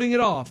 Stop putting it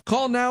off.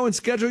 Call now and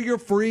schedule your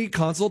free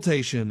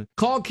consultation.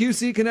 Call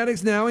QC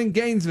Kinetics now in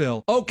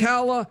Gainesville,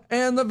 Ocala,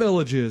 and the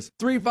Villages.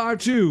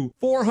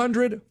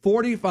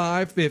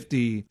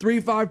 352-400-4550.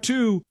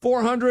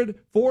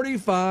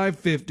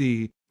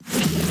 352-400-4550.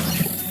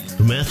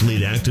 From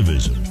athlete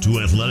activism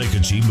to athletic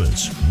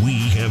achievements, we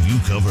have you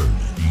covered.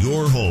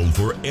 Your home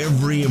for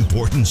every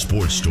important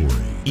sports story.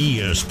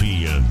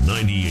 ESPN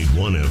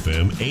 98.1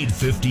 FM,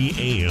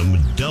 850 AM,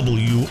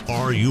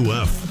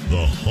 WRUF,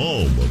 the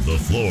home of the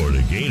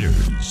Florida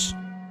Gators.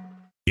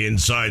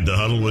 Inside the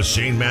Huddle with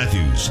Shane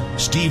Matthews,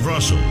 Steve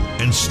Russell,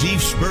 and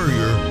Steve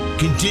Spurrier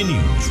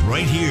continues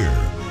right here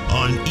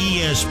on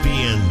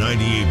ESPN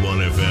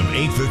 98.1 FM,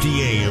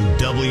 850 AM,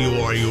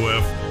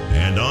 WRUF,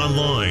 and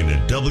online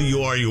at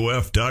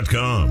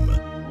WRUF.com.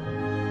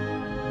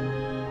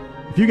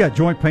 If you got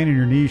joint pain in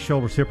your knees,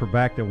 shoulders, hip, or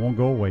back that won't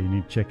go away, you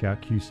need to check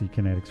out QC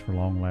Kinetics for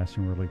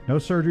long-lasting relief. No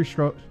surgery,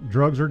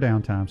 drugs, or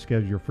downtime.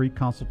 Schedule your free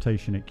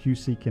consultation at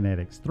QC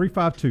Kinetics,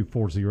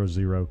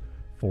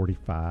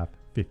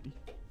 352-400-4550.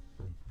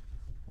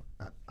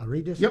 I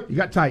read this? Yep, you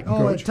got Titan,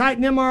 Coach.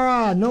 Titan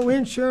MRI. No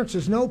insurance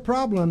is no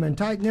problem, and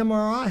Titan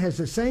MRI has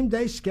the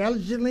same-day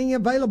scheduling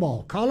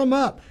available. Call them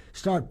up.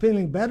 Start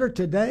feeling better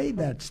today.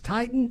 That's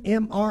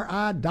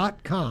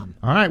TitanMRI.com.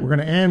 All right, we're going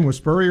to end with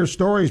Spurrier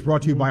Stories,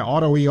 brought to you by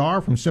Auto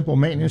ER. From simple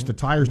maintenance to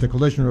tires to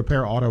collision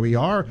repair, Auto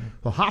ER,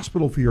 the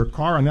hospital for your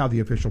car, and now the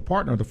official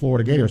partner of the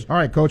Florida Gators. All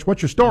right, Coach,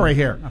 what's your story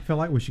here? I feel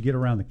like we should get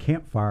around the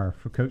campfire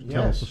for Coach to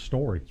tell us a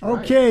story.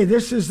 Okay,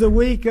 this is the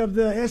week of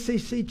the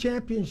SEC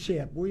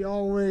Championship. We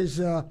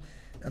always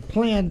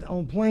planned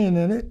on playing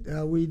in it.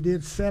 We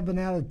did 7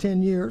 out of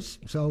 10 years,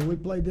 so we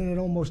played in it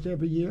almost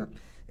every year.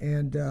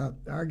 And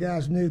our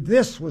guys knew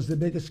this was the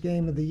biggest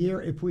game of the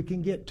year if we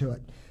can get to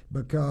it,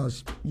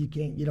 because you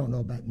don't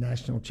know about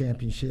national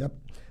championship.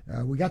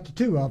 We got to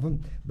 2 of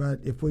them, but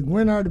if we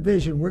win our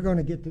division, we're going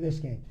to get to this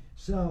game.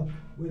 So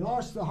we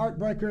lost the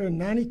heartbreaker in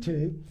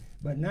 92,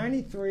 but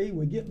 93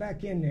 we get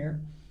back in there,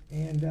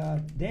 and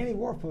Danny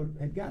Warfield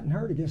had gotten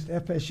hurt against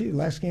FSU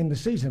last game of the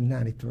season of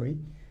 93.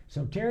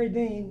 So Terry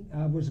Dean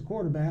was the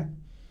quarterback,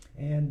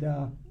 and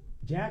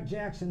Jack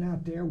Jackson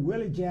out there.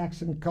 Willie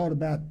Jackson caught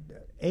about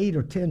 8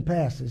 or 10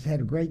 passes, had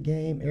a great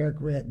game. Eric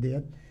Rett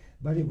did.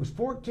 But it was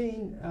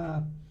 14,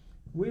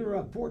 we were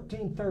up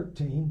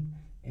 14-13,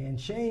 and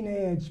Shane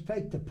Edge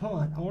faked the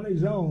punt on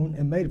his own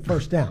and made a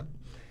first down.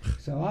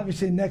 So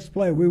obviously next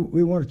play,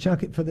 we want to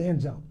chunk it for the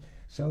end zone.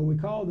 So we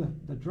called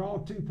the draw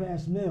 2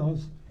 pass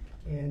Mills,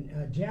 and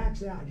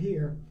Jack's out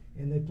here,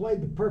 and they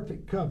played the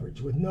perfect coverage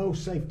with no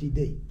safety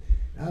deep.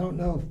 I don't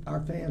know if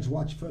our fans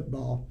watch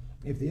football,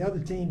 if the other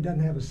team doesn't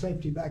have a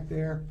safety back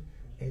there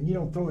and you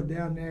don't throw it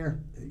down there,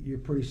 you're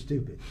pretty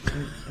stupid.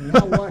 And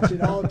I watch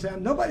it all the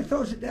time. Nobody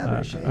throws it down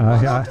there, Shane.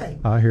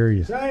 I hear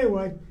you. So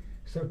anyway,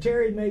 so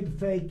Terry made the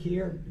fake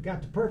here,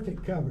 got the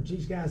perfect coverage.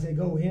 These guys, they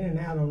go in and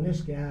out on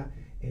this guy,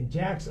 and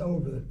Jack's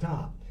over the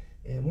top.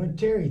 And when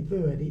Terry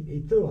threw it,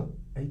 he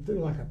threw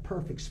like a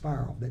perfect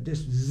spiral that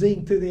just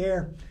zinged through the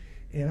air.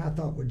 And I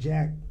thought with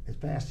Jack, as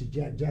fast as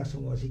Jack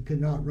Jackson was, he could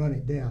not run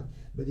it down.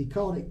 But he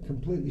caught it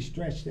completely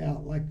stretched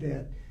out like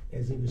that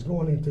as he was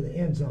going into the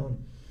end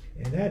zone.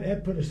 And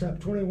that put us up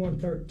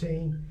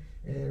 21-13.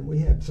 And we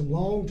had some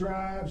long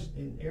drives,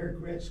 and Eric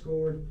Rett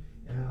scored.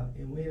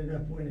 And we ended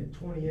up winning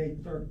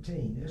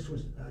 28-13. This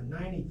was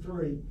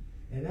 93,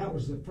 and that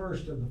was the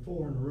first of the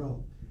 4 in a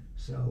row.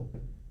 So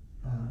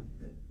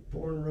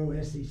 4 in a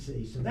row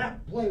SEC. So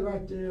that play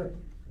right there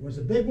was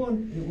a big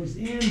one. It was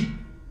in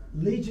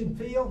Legion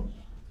Field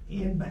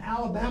in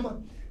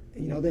Alabama.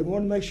 You know, they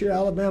wanted to make sure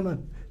Alabama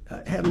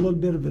had a little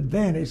bit of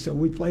advantage, so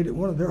we played at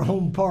one of their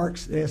home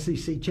parks, the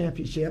SEC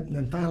Championship, and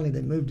then finally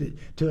they moved it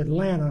to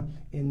Atlanta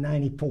in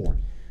 94.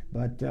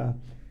 But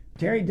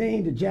Terry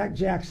Dean to Jack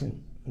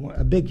Jackson,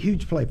 a big,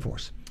 huge play for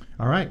us.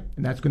 All right,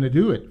 and that's going to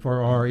do it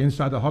for our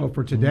Inside the Huddle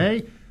for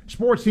today.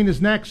 Sports Scene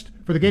is next.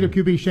 For the Gator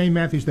QB, Shane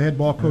Matthews, the head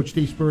ball coach,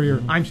 Steve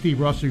Spurrier, I'm Steve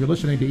Russell. You're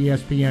listening to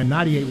ESPN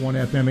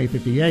 98.1 FM,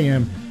 850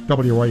 AM,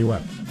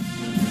 WRUF.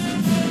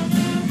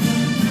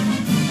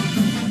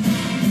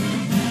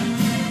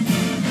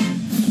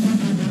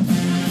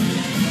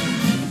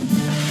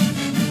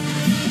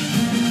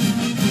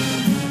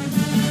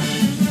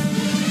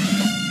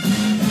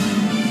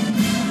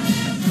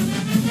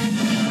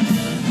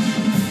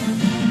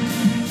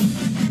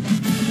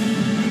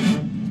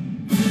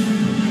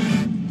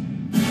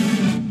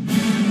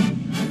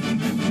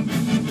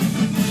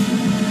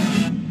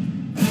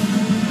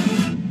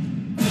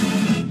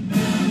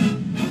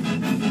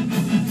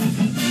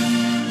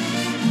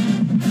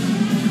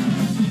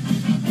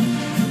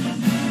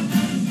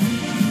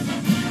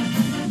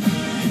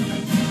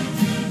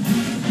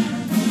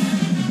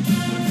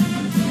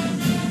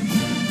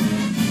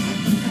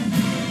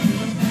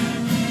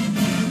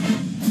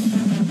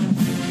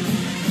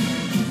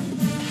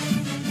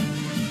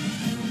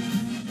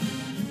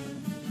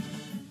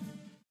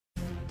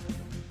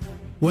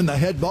 When the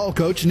head ball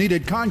coach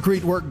needed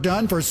concrete work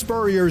done for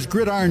Spurrier's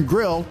Gridiron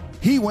Grill,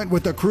 he went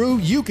with the crew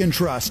you can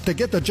trust to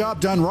get the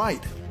job done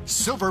right.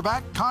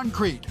 Silverback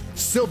Concrete.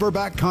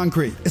 Silverback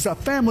Concrete is a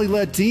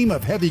family-led team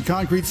of heavy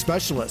concrete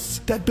specialists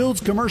that builds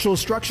commercial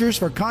structures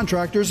for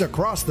contractors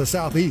across the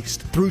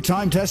Southeast. Through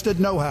time-tested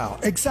know-how,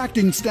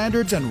 exacting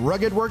standards, and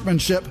rugged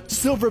workmanship,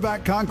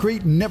 Silverback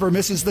Concrete never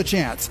misses the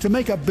chance to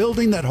make a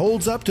building that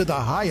holds up to the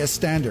highest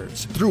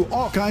standards through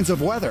all kinds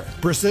of weather,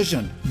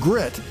 precision,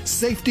 grit,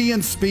 safety,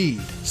 and speed.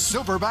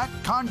 Silverback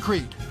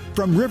Concrete.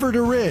 From river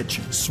to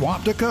ridge,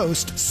 swamp to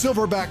coast,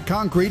 Silverback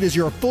Concrete is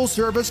your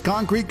full-service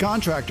concrete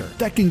contractor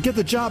that can get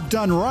the job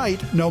done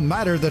right no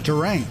matter the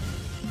terrain.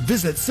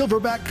 Visit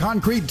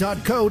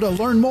silverbackconcrete.co to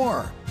learn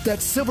more.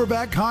 That's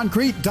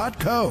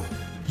silverbackconcrete.co.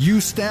 You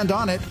stand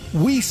on it,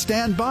 we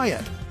stand by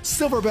it.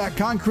 Silverback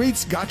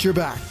Concrete's got your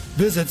back.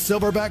 Visit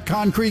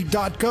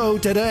silverbackconcrete.co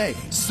today.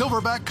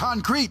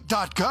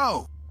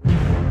 silverbackconcrete.co.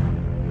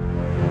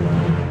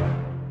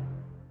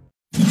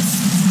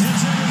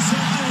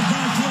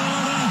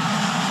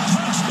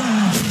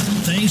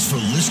 Thanks for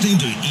listening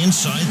to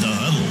Inside the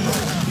Huddle.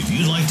 If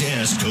you'd like to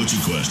ask Coach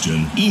a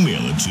question,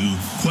 email it to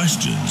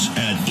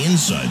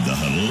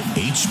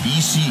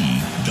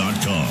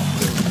questions@InsideTheHuddleHBC.com.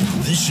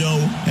 This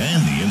show and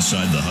the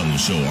Inside the Huddle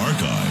show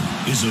archive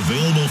is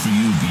available for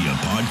you via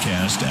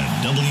podcast at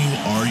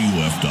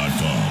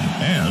WRUF.com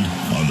and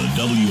on the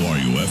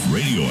WRUF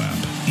radio app.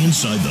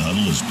 Inside the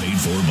Huddle is paid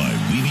for by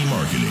Weeby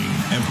Marketing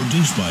and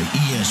produced by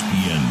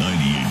ESPN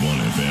 98.1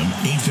 FM,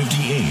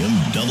 850 AM,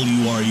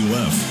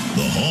 WRUF,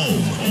 the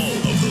home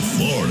of the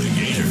Florida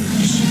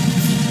Gators.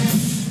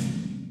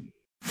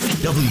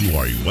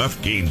 WRUF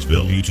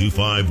Gainesville,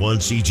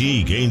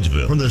 U251CG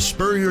Gainesville, from the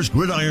Spurrier's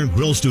Gridiron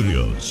Grill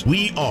Studios.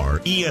 We are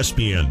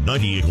ESPN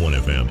 98.1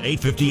 FM,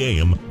 850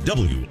 AM,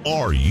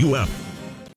 WRUF.